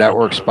Heroes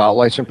Network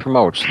spotlights and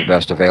promotes the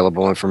best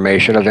available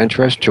information of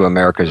interest to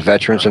America's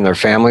veterans and their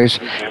families,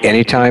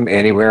 anytime,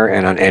 anywhere,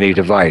 and on any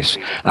device.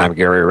 I'm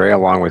Gary Ray,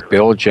 along with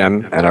Bill,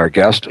 Jim, and our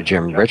guest,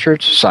 Jim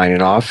Richards,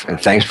 signing off.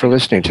 And thanks for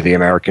listening to the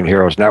American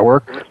Heroes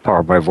Network,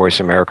 powered by Voice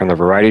America on the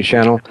Variety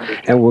Channel.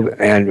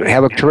 And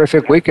have a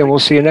terrific week, and we'll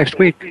see you next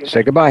week.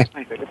 Say goodbye.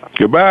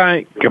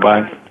 Goodbye.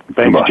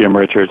 Thanks, Jim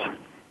Richards.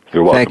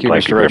 You're welcome. Thank you,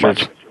 Mr.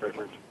 Richards.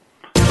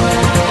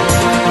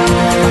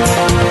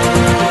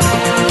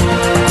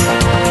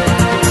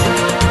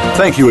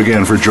 Thank you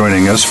again for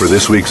joining us for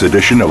this week's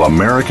edition of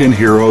American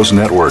Heroes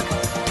Network.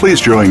 Please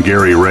join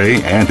Gary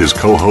Ray and his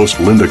co-host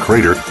Linda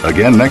Crater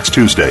again next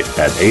Tuesday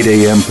at 8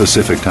 a.m.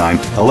 Pacific Time,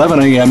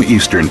 11 a.m.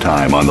 Eastern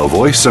Time on the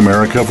Voice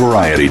America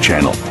Variety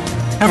Channel.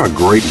 Have a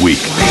great week.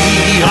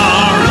 We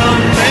are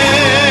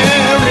America,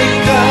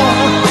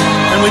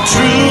 and we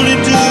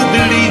truly do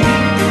believe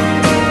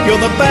you're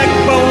the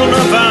backbone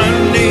of our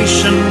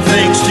nation.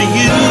 Thanks to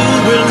you,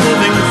 we're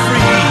living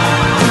free.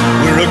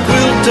 We're a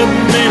quilt of